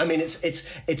fun. I mean,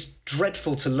 it's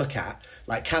dreadful to look at.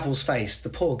 Like Cavill's face, the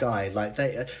poor guy. Like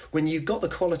when you got the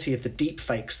quality of the deep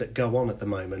fakes that go on at the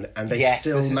moment, and they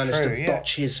still managed to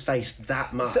botch his face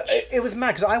that much. So it was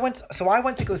mad because I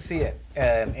went to go see it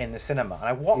in the cinema, and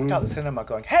I walked out the cinema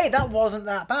going, "Hey, that wasn't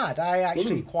that bad. I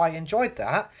actually quite enjoyed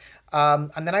that."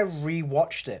 And then I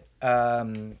rewatched it,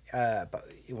 but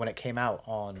when it came out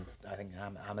on, I think,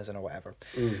 Amazon or whatever.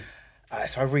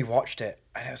 So I rewatched it,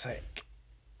 and I was like,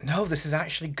 no, this is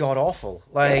actually god awful.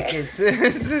 Like this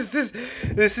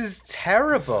is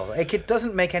terrible. Like it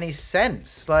doesn't make any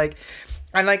sense. Like,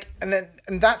 and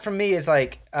that for me is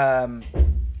like, and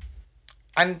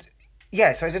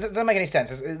yeah, so it doesn't make any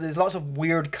sense. There's lots of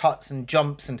weird cuts and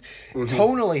jumps, and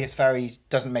tonally it's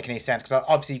doesn't make any sense, because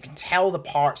obviously you can tell the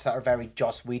parts that are very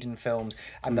Joss Whedon films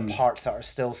and the parts that are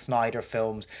still Snyder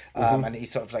films, and he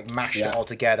sort of like mashed it all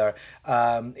together.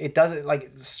 It doesn't,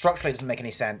 like, structurally it doesn't make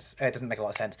any sense. It doesn't make a lot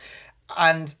of sense.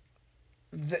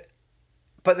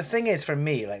 But the thing is, for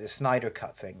me, like the Snyder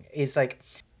Cut thing is like,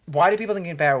 why do people think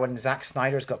it's better when Zack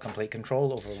Snyder's got complete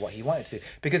control over what he wanted to do?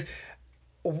 Because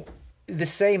the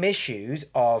same issues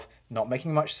of not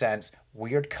making much sense,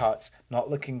 weird cuts, not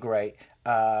looking great,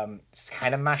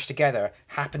 kind of mashed together,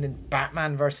 happened in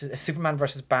Superman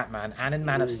versus Batman, and in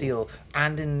Man of Steel,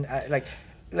 and in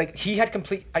like he had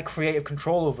complete creative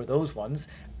control over those ones,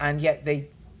 and yet they.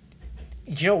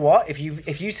 You know what? If you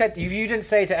didn't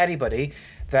say to anybody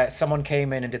that someone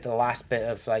came in and did the last bit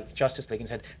of like Justice League and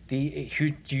said, do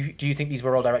you think these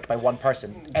were all directed by one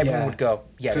person? Everyone would go,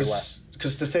 yeah, they were.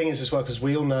 Because the thing is as well, because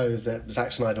we all know that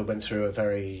Zack Snyder went through a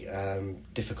very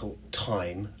difficult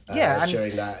time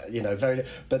during that,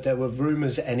 but there were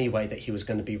rumours anyway that he was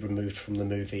going to be removed from the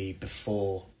movie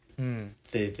before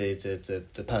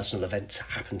the personal events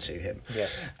happened to him.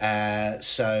 Yes.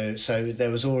 So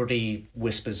there was already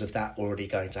whispers of that already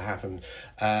going to happen,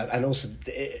 and also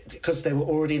because they were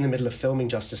already in the middle of filming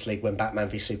Justice League when Batman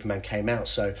v Superman came out.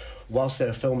 So whilst they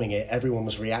were filming it, everyone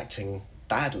was reacting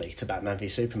badly to Batman v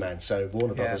Superman, so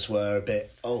Warner Brothers were a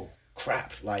bit, oh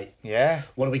crap, like,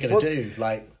 what are we going to do?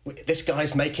 Like, this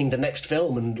guy's making the next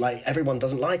film, and like everyone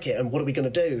doesn't like it, and what are we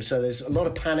going to do? So there's a lot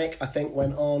of panic, I think,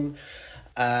 went on.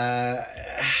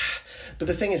 But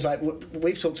the thing is, like,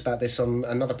 we've talked about this on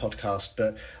another podcast,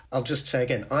 but I'll just say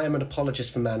again, I am an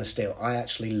apologist for Man of Steel. I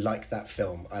actually like that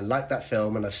film. I like that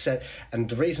film, and I've said, and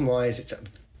the reason why is it's a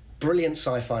brilliant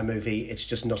sci-fi movie. It's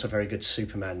just not a very good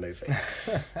Superman movie.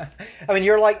 I mean,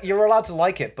 you're allowed to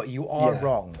like it, but you are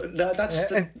wrong. No, that's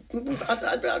sometimes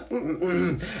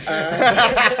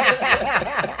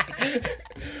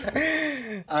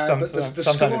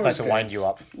it's nice to wind you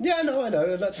up. Yeah, no, I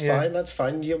know. That's fine. That's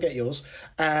fine. You'll get yours.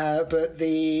 But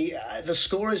the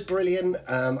score is brilliant.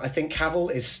 I think Cavill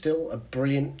is still a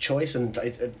brilliant choice, and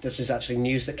this is actually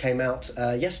news that came out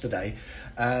yesterday.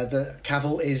 That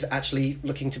Cavill is actually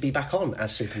looking to be back on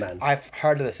as Superman. I've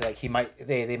heard of this. Like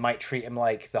they might treat him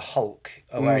like the Hulk,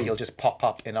 where he'll just pop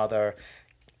up in other.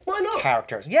 Why not?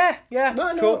 Characters. Yeah, Why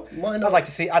cool. Not? Why not?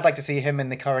 I'd like to see him in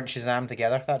the current Shazam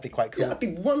together. That'd be quite cool. Yeah,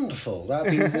 that'd be wonderful.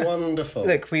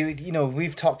 Look,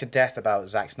 we've talked to death about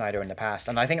Zack Snyder in the past,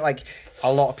 and I think like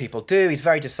a lot of people do. He's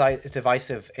very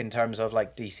divisive in terms of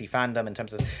like DC fandom, in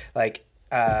terms of like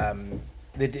the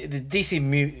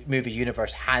DC movie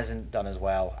universe hasn't done as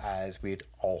well as we'd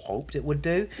all hoped it would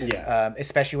do. Yeah.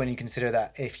 Especially when you consider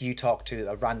that if you talk to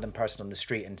a random person on the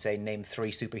street and say name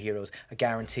 3 superheroes, I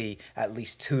guarantee at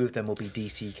least 2 of them will be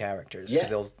DC characters. Yeah.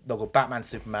 Because they'll go Batman,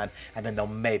 Superman, and then they'll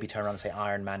maybe turn around and say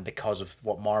Iron Man because of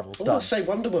what Marvel's done. Or say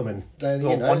Wonder Woman.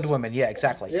 Wonder Woman, yeah,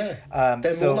 exactly. Yeah.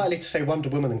 They're more likely to say Wonder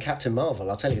Woman than Captain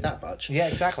Marvel. I'll tell you that much. Yeah,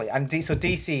 exactly. And so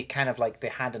DC kind of like they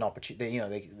had an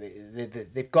opportunity.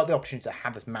 They've got the opportunity to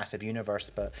have this massive universe.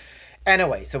 But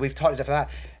anyway, so we've talked about that.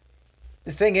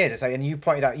 The thing is, it's like, and you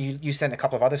pointed out, you sent a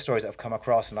couple of other stories that have come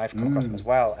across, and I've come across them as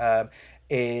well.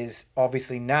 Is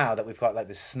obviously now that we've got like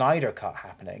the Snyder Cut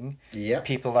happening,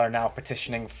 people are now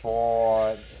petitioning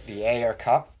for the Ayer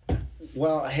Cut.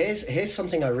 Well, here's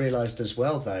something I realised as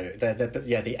well, though.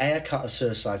 The Ayer cut of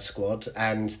Suicide Squad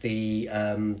and the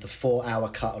 4-hour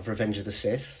cut of Revenge of the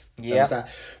Sith. Yeah. That.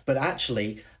 But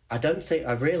actually, I don't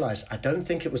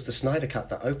think it was the Snyder Cut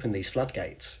that opened these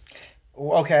floodgates.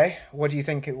 Okay, what do you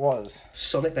think it was?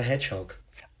 Sonic the Hedgehog.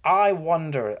 I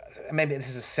wonder, maybe this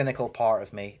is a cynical part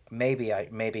of me. Maybe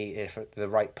if the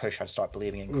right push, I'd start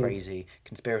believing in crazy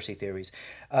conspiracy theories.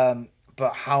 But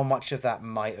but how much of that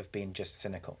might have been just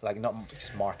cynical, like not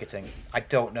just marketing? I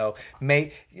don't know.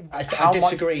 I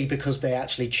disagree because they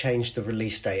actually changed the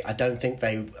release date. I don't think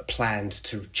they planned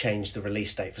to change the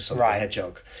release date for Sonic the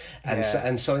Hedgehog,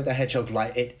 and Sonic the Hedgehog,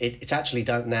 like it's actually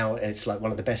done now. It's like one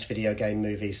of the best video game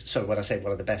movies. So when I say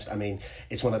one of the best, I mean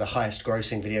it's one of the highest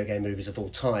grossing video game movies of all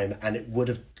time, and it would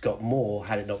have got more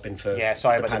had it not been for the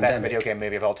pandemic. The best video game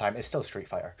movie of all time is still Street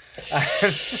Fighter.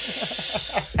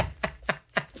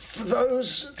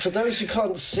 For those who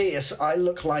can't see us, I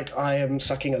look like I am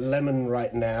sucking a lemon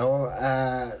right now.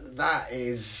 That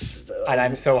is... and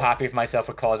I'm so happy for myself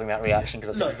for causing that reaction,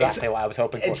 because that's exactly what I was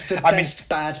hoping for. It's the best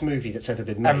bad movie that's ever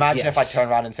been made. Imagine if I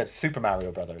turned around and said Super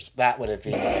Mario Brothers. That would have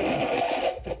been like...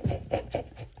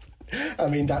 I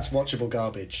mean, that's watchable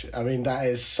garbage. I mean, that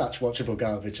is such watchable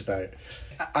garbage, though.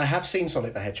 I have seen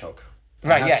Sonic the Hedgehog.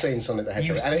 Right, I have seen Sonic the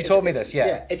Hedgehog. You told me this, yeah.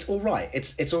 Yeah, it's all right.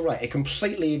 It's all right. It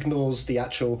completely ignores the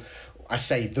actual,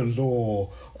 the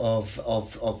lore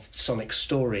of Sonic's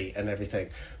story and everything.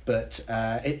 But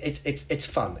it's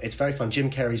fun. It's very fun.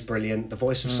 Jim Carrey's brilliant. The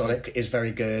voice of Sonic is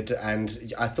very good.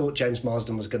 And I thought James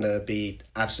Marsden was going to be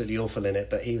absolutely awful in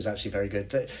it, but he was actually very good.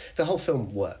 The whole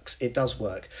film works. It does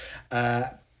work.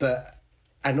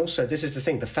 And also, this is the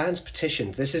thing, the fans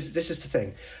petitioned. This is the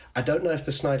thing. I don't know if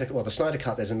the Snyder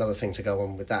Cut, there's another thing to go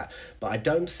on with that. But I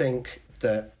don't think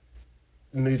that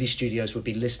movie studios would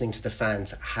be listening to the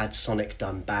fans had Sonic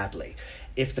done badly.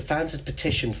 If the fans had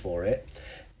petitioned for it,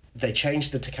 they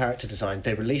changed the character design,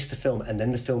 they released the film, and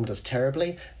then the film does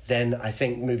terribly, then I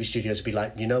think movie studios would be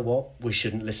like, you know what, we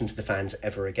shouldn't listen to the fans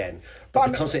ever again.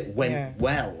 But because it went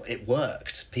well, it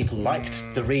worked. People liked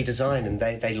the redesign, and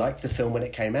they liked the film when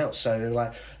it came out. So they're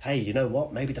like, hey, you know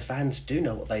what, maybe the fans do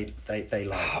know what they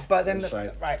like. But then,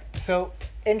 so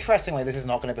interestingly, this is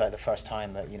not going to be like the first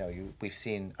time that we've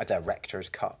seen a director's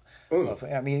cut.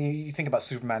 I mean, you think about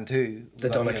Superman 2. The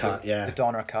Donner cut, The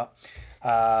Donner cut.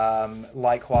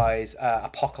 Likewise,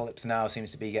 Apocalypse Now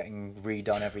seems to be getting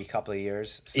redone every couple of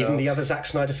years. So. Even the other Zack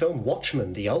Snyder film,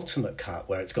 Watchmen, the ultimate cut,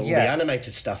 where it's got all the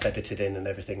animated stuff edited in and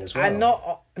everything as well. And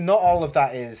not all of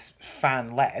that is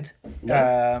fan led.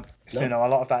 No. So a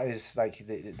lot of that is like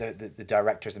the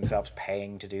directors themselves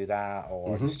paying to do that,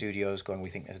 or the studios going, we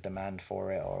think there's a demand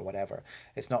for it, or whatever.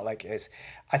 It's not like it's.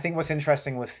 I think what's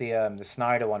interesting with the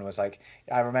Snyder one was like,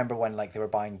 I remember when like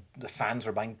the fans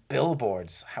were buying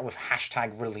billboards with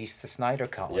hashtag release the Snyder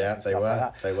Cut. Yeah, they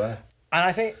were. They were. And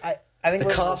I think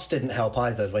the cast didn't help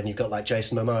either. When you got like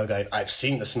Jason Momoa going, I've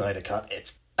seen the Snyder Cut.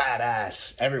 It's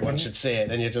badass. Everyone should see it.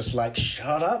 And you're just like,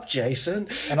 shut up, Jason.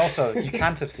 And also, you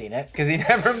can't have seen it because he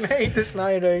never made the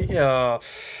Snyder. Well,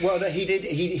 no, he did.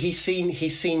 He's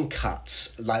seen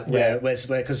cuts like where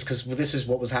because this is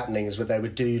what was happening is where they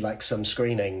would do like some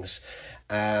screenings,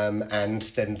 and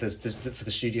then for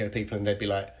the studio people, and they'd be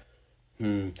like,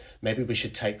 maybe we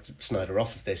should take Snyder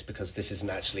off of this because this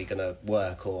isn't actually going to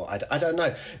work, or I don't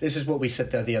know. This is what we said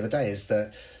the other day, is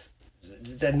that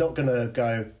they're not going to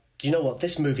go, you know what,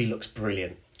 this movie looks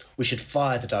brilliant, we should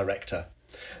fire the director.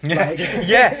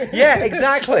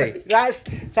 Exactly. That's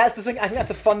the thing. I think that's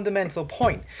the fundamental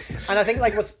point. And I think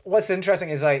like what's interesting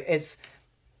is like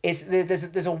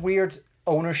there's a weird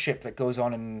ownership that goes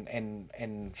on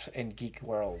in geek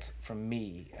world from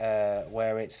me,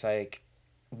 where it's like,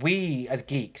 we as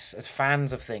geeks, as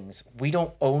fans of things, we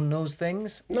don't own those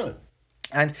things. No.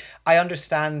 And I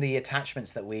understand the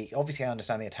attachments that we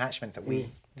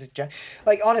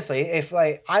like, honestly, if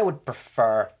like, I would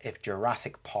prefer if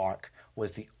Jurassic Park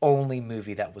was the only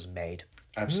movie that was made.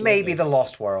 Absolutely. Maybe The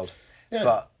Lost World. Yeah.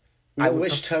 But we all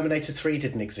wish Terminator 3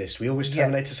 didn't exist. We all wish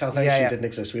Terminator Salvation didn't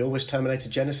exist. We all wish Terminator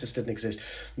Genesis didn't exist.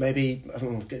 Maybe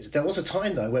there was a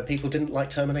time though where people didn't like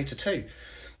Terminator 2.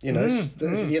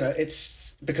 It's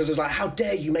because it's like, how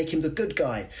dare you make him the good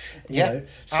guy? You know,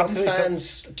 some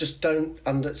fans just don't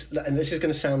understand, and this is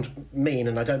going to sound mean,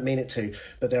 and I don't mean it to,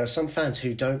 but there are some fans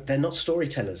who don't. They're not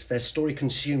storytellers; they're story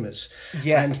consumers,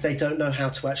 and they don't know how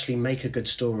to actually make a good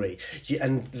story.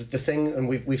 And the thing, and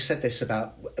we've said this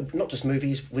about not just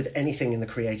movies, with anything in the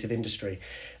creative industry,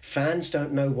 fans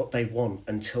don't know what they want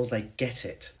until they get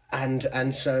it,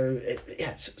 and so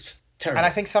it's terrible. And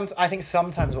I think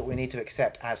sometimes what we need to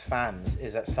accept as fans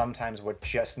is that sometimes we're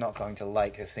just not going to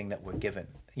like the thing that we're given.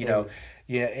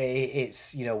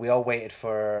 It's we all waited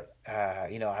for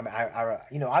you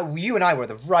and I were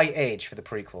the right age for the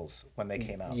prequels when they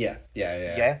came out.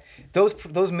 Yeah.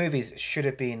 Those movies should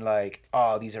have been like,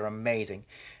 oh, these are amazing,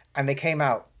 and they came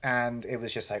out and it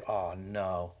was just like, oh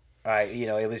no, right?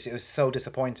 It was so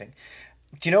disappointing.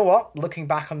 Do you know what? Looking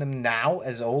back on them now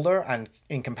as older and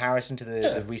in comparison to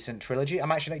the recent trilogy, I'm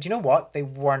actually like, do you know what? They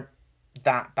weren't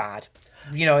that bad.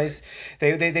 You know, it's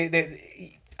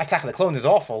they Attack of the Clones is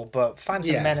awful, but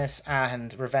Phantom Menace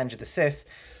and Revenge of the Sith.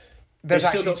 They've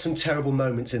still got some terrible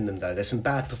moments in them, though. There's some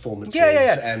bad performances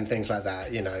and things like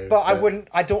that, you know. But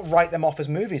I don't write them off as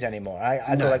movies anymore.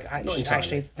 I go like,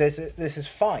 actually, this is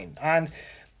fine. And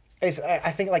I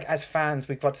think, like, as fans,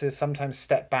 we've got to sometimes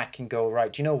step back and go,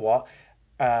 right, do you know what?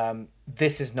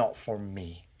 This is not for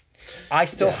me. I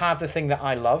still have the thing that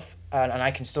I love, and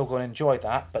I can still go and enjoy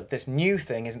that, but this new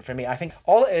thing isn't for me. I think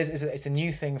all it is it's a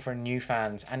new thing for new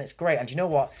fans, and it's great. And you know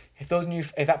what? If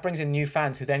that brings in new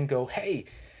fans who then go, hey,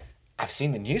 I've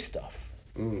seen the new stuff.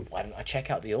 Why don't I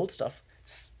check out the old stuff?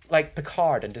 Like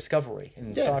Picard and Discovery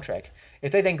in Star Trek.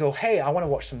 If they then go, hey, I want to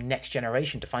watch some Next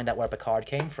Generation to find out where Picard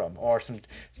came from, or some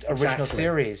original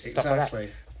series, stuff like that,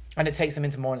 and it takes them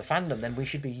into more of the fandom, then we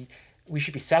should be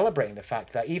celebrating the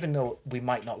fact that even though we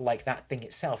might not like that thing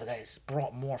itself, that it's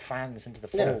brought more fans into the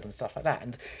fold and stuff like that.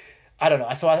 And I don't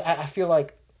know. So I feel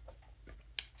like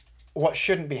what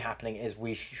shouldn't be happening is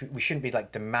we shouldn't be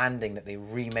like demanding that they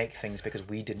remake things because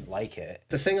we didn't like it.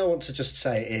 The thing I want to just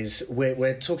say is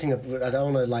we're talking. I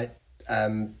don't want to like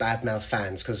badmouth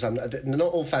fans, because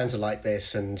not all fans are like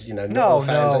this, and you know, not all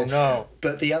fans are.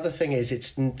 But the other thing is,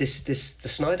 it's the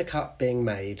Snyder Cut being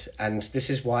made, and this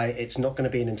is why it's not going to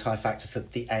be an entire factor for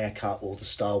the Ayer Cut or the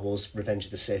Star Wars Revenge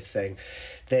of the Sith thing.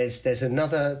 There's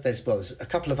a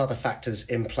couple of other factors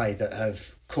in play that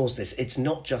have caused this. It's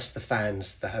not just the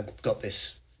fans that have got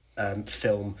this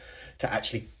film to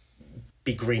actually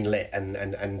be greenlit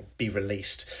and be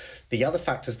released. The other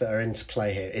factors that are into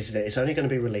play here is that it's only going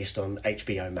to be released on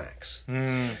HBO Max.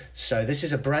 So this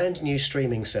is a brand new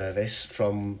streaming service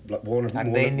from like Warner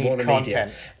Media.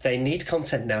 They need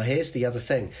content. Now here's the other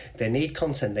thing. They need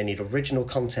content. They need original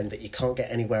content that you can't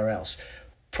get anywhere else.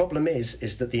 Problem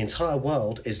is that the entire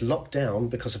world is locked down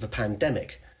because of a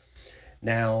pandemic.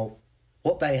 Now,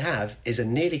 what they have is a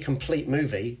nearly complete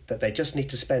movie that they just need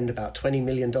to spend about $20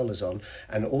 million on,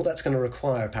 and all that's going to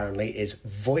require, apparently, is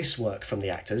voice work from the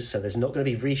actors, so there's not going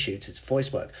to be reshoots, it's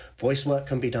voice work. Voice work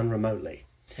can be done remotely.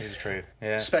 This is true,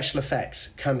 yeah. Special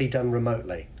effects can be done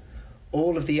remotely.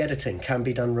 All of the editing can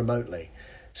be done remotely.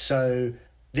 So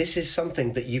this is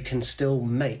something that you can still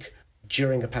make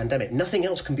during a pandemic. Nothing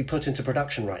else can be put into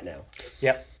production right now.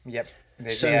 Yep.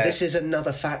 So this is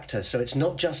another factor. So it's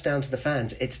not just down to the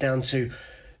fans. It's down to,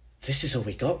 this is all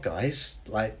we got, guys.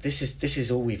 Like this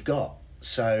is all we've got.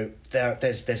 So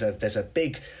there's a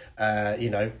big,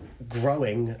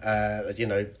 growing,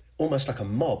 almost like a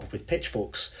mob with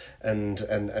pitchforks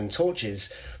and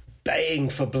torches, baying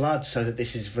for blood so that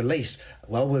this is released.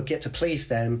 Well, we'll get to please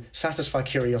them, satisfy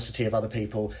curiosity of other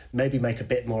people, maybe make a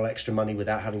bit more extra money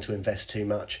without having to invest too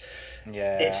much.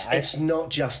 Yeah, it's not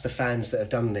just the fans that have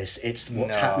done this. It's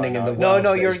what's happening in the world.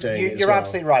 You're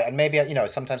absolutely right. And maybe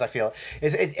sometimes I feel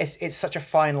it's such a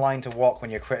fine line to walk when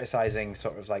you're criticizing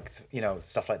sort of like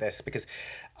stuff like this, because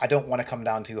I don't want to come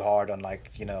down too hard on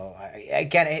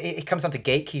it comes down to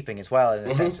gatekeeping as well in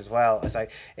a sense as well.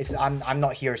 I'm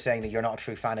not here saying that you're not a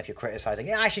true fan if you're criticizing.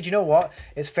 Yeah, actually, do you know what?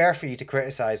 It's fair for you to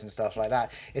criticize and stuff like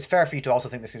that. It's fair for you to also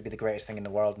think this is going to be the greatest thing in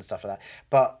the world and stuff like that.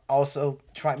 But also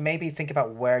think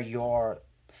about where your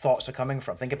thoughts are coming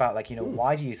from. Think about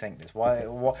why do you think this? Why?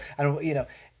 What? And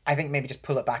I think maybe just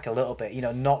pull it back a little bit.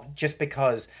 Not just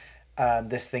because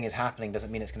this thing is happening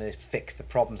doesn't mean it's going to fix the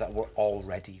problems that were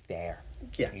already there.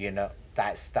 Yeah.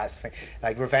 That's the thing.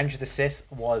 Like Revenge of the Sith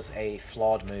was a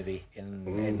flawed movie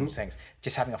in things.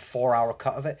 Just having a 4-hour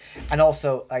cut of it, and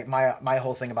also like my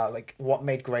whole thing about like what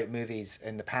made great movies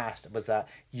in the past was that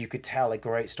you could tell a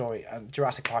great story.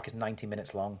 Jurassic Park is 90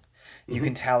 minutes long. You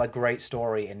can tell a great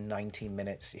story in 19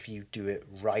 minutes if you do it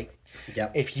right.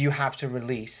 Yep. If you have to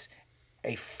release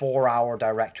a 4-hour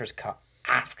director's cut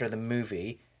after the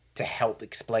movie to help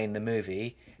explain the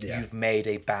movie, you've made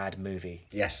a bad movie.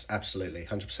 Yes, absolutely.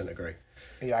 100% agree.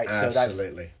 Right,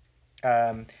 absolutely.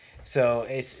 So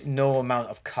it's no amount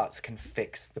of cuts can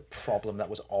fix the problem that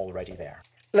was already there.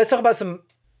 Let's talk about some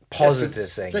positive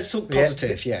things. Let's talk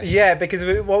positive, yes. Yeah, because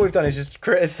what we've done is just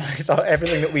criticise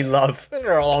everything that we love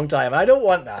for a long time. And I don't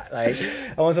want that. Like,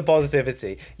 I want some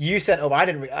positivity. You sent over,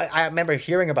 I remember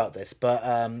hearing about this, but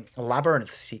Labyrinth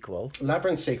sequel. Scott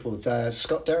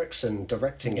Derrickson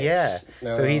directing it. Yeah.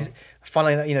 So he's,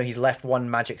 funnily, he's left one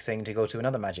magic thing to go to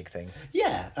another magic thing.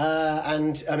 Yeah.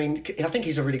 And I mean, I think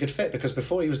he's a really good fit because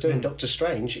before he was doing Doctor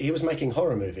Strange, he was making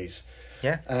horror movies.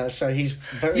 Yeah. So he's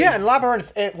very... Yeah, and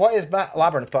Labyrinth, what is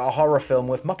Labyrinth but a horror film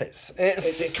with Muppets?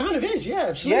 It kind of is, yeah,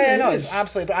 absolutely. Yeah, no, it's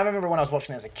absolutely... But I remember when I was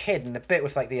watching it as a kid, and the bit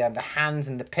with, like, the hands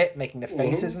in the pit making the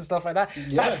faces and stuff like that,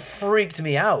 that freaked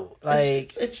me out.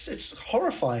 Like, It's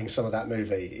horrifying, some of that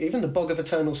movie. Even the Bog of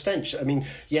Eternal Stench. I mean,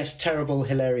 yes, terrible,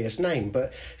 hilarious name,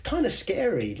 but kind of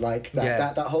scary, like,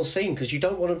 that whole scene, because you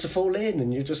don't want them to fall in,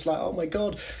 and you're just like, oh my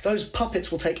God, those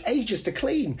puppets will take ages to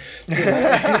clean. You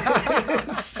know?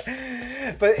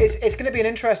 But it's going to be an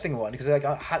interesting one because like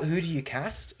who do you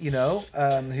cast? You know,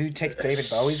 who takes David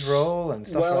Bowie's role and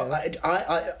stuff like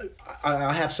that.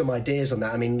 I have some ideas on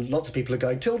that. I mean, lots of people are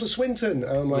going Tilda Swinton.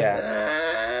 And I'm like,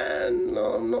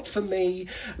 no, not for me.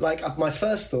 Like my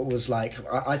first thought was like,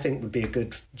 I think would be a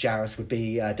good Jareth would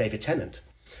be David Tennant.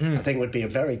 I think would be a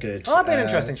very good. Oh, that'd be an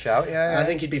interesting shout. Yeah, I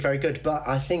think he'd be very good. But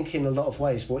I think in a lot of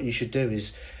ways, what you should do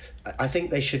is, I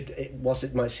think they should. Whilst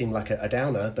it might seem like a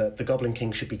downer, but the Goblin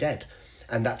King should be dead.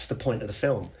 And that's the point of the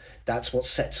film. That's what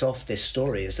sets off this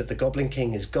story, is that the Goblin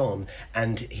King is gone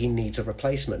and he needs a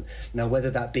replacement. Now, whether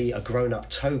that be a grown-up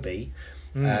Toby,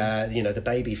 the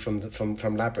baby from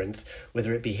Labyrinth,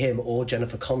 whether it be him or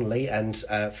Jennifer Connelly, and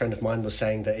a friend of mine was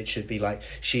saying that it should be like,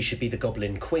 she should be the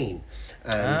Goblin Queen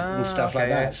and stuff like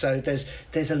that. So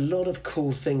there's a lot of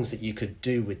cool things that you could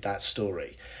do with that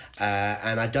story.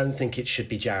 And I don't think it should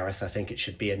be Jareth. I think it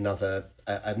should be another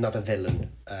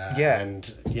villain.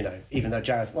 And, you know, even though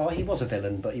Jareth, well, he was a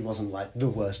villain, but he wasn't like the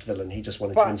worst villain. He just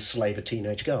wanted to enslave a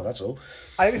teenage girl, that's all.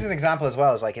 I think this is an example as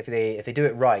well, is like if they do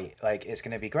it right, like it's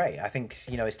going to be great. I think,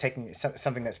 you know, it's taking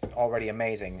something that's already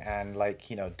amazing and like,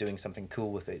 you know, doing something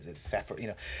cool with it. It's separate, you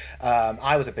know.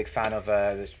 I was a big fan of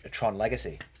the Tron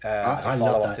Legacy. I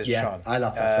love that, yeah. Tron. I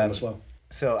love that film as well.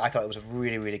 So I thought it was a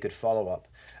really, really good follow-up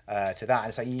to that. And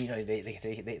it's like, you know,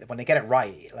 they when they get it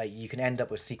right, like you can end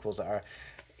up with sequels that are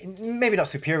maybe not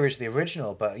superior to the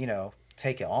original, but, you know,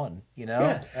 take it on, you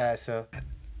know? Yeah. So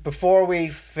before we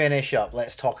finish up,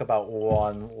 let's talk about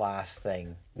one last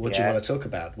thing. What do you want to talk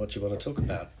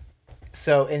about?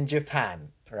 So in Japan,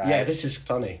 right? Yeah, this is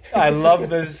funny. I love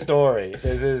this story.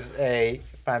 This is a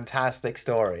fantastic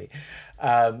story.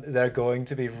 They're going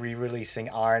to be re-releasing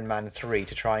Iron Man 3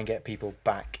 to try and get people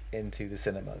back into the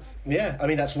cinemas. Yeah, I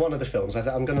mean, that's one of the films.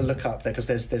 I'm going to look up there because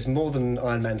there's more than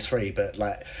Iron Man 3, but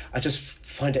like I just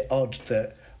find it odd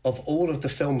that of all of the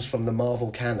films from the Marvel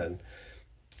canon,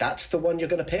 that's the one you're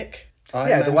going to pick? Iron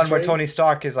Man the one 3? where Tony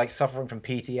Stark is like suffering from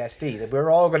PTSD. We're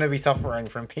all going to be suffering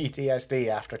from PTSD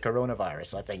after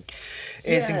coronavirus, I think.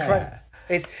 It's incredible.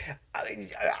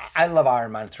 I love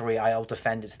Iron Man 3. I'll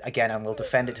defend it again, and we'll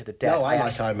defend it to the death. No, I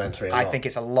like Iron Man 3 a lot. I think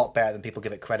it's a lot better than people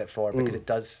give it credit for because it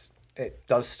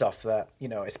does stuff that, you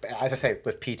know, as I say,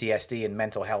 with PTSD and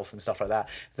mental health and stuff like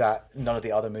that none of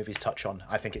the other movies touch on.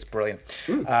 I think it's brilliant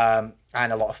and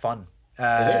a lot of fun.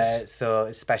 It is. So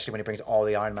especially when he brings all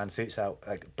the Iron Man suits out,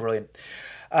 like brilliant.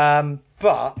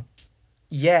 But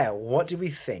yeah, what do we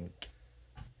think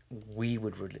we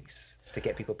would release to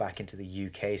get people back into the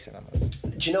UK cinemas?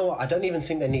 Do you know what? I don't even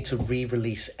think they need to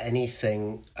re-release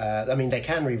anything. I mean, they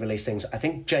can re-release things. I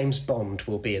think James Bond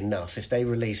will be enough. If they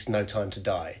release No Time to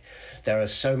Die, there are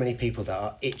so many people that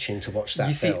are itching to watch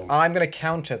that film. You see, I'm going to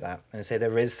counter that and say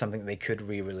there is something they could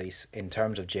re-release in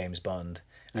terms of James Bond,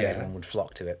 and everyone would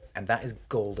flock to it, and that is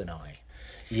GoldenEye.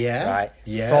 Yeah. Right?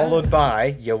 Yeah. Followed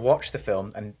by, you watch the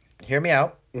film, and hear me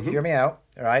out,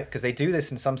 all right? Because they do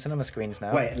this in some cinema screens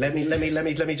now. Wait, let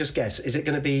me just guess. Is it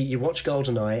going to be you watch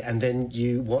GoldenEye and then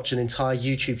you watch an entire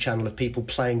YouTube channel of people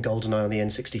playing GoldenEye on the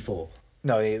N64?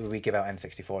 No, we give out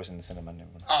N64s in the cinema.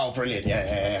 Oh, brilliant.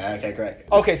 Yeah. Okay, great.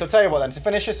 Okay, so tell you what then, to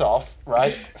finish us off,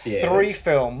 right? Yes. 3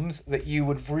 films that you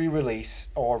would re-release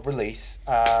or release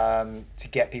to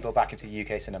get people back into the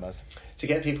UK cinemas. To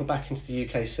get people back into the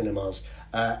UK cinemas,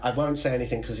 I won't say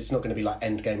anything because it's not going to be like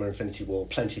Endgame or Infinity War.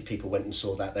 Plenty of people went and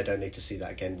saw that. They don't need to see that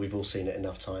again. We've all seen it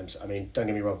enough times. I mean, don't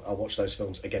get me wrong, I'll watch those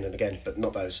films again and again, but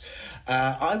not those.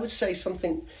 I would say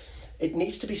something, it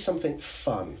needs to be something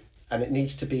fun. And it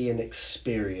needs to be an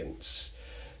experience.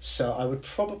 So I would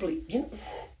probably, it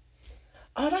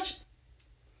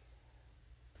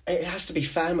has to be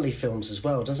family films as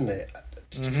well, doesn't it?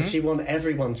 Because you want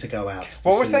everyone to go out to the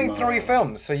we're saying 3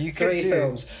 films, so you could 3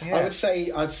 films. Yeah.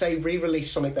 I'd say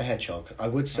re-release Sonic the Hedgehog. I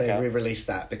would say re-release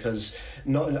that because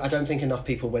I don't think enough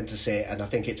people went to see it, and I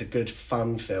think it's a good,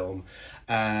 fun film.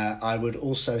 I would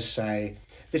also say,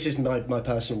 this is my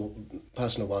personal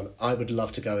one, I would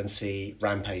love to go and see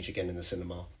Rampage again in the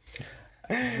cinema.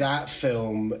 That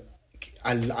film,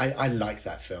 I like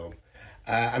that film.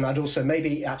 And I'd also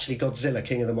maybe actually Godzilla,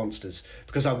 King of the Monsters,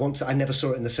 because I never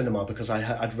saw it in the cinema because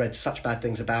I'd read such bad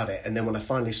things about it, and then when I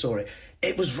finally saw it,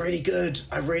 It was really good.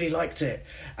 I really liked it.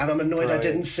 And I'm annoyed I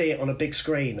didn't see it on a big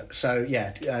screen. So,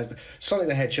 yeah, Sonic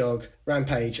the Hedgehog,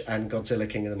 Rampage, and Godzilla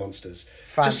King of the Monsters.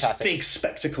 Fantastic. Just big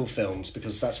spectacle films,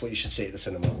 because that's what you should see at the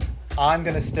cinema. I'm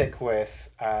going to stick with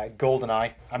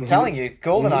GoldenEye. I'm telling you,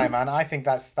 GoldenEye, man. I think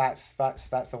that's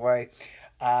the way.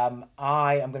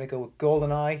 I am going to go with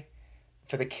GoldenEye.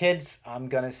 For the kids, I'm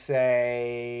going to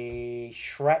say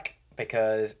Shrek,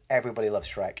 because everybody loves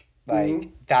Shrek. Like,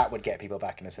 that would get people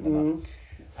back in the cinema.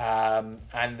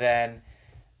 And then,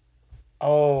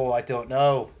 I don't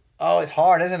know. Oh, it's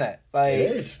hard, isn't it? Like,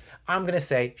 It is. I'm going to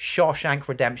say Shawshank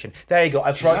Redemption. There you go.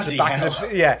 I've brought it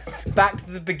back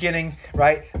to the beginning,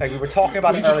 right? Like we were talking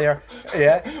about it earlier.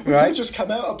 Yeah, right? We've just come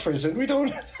out of prison. We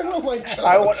don't... Oh, my God.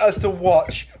 I want us to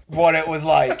watch what it was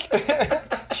like.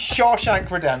 Shawshank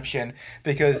Redemption,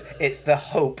 because it's the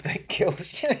hope that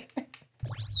kills you.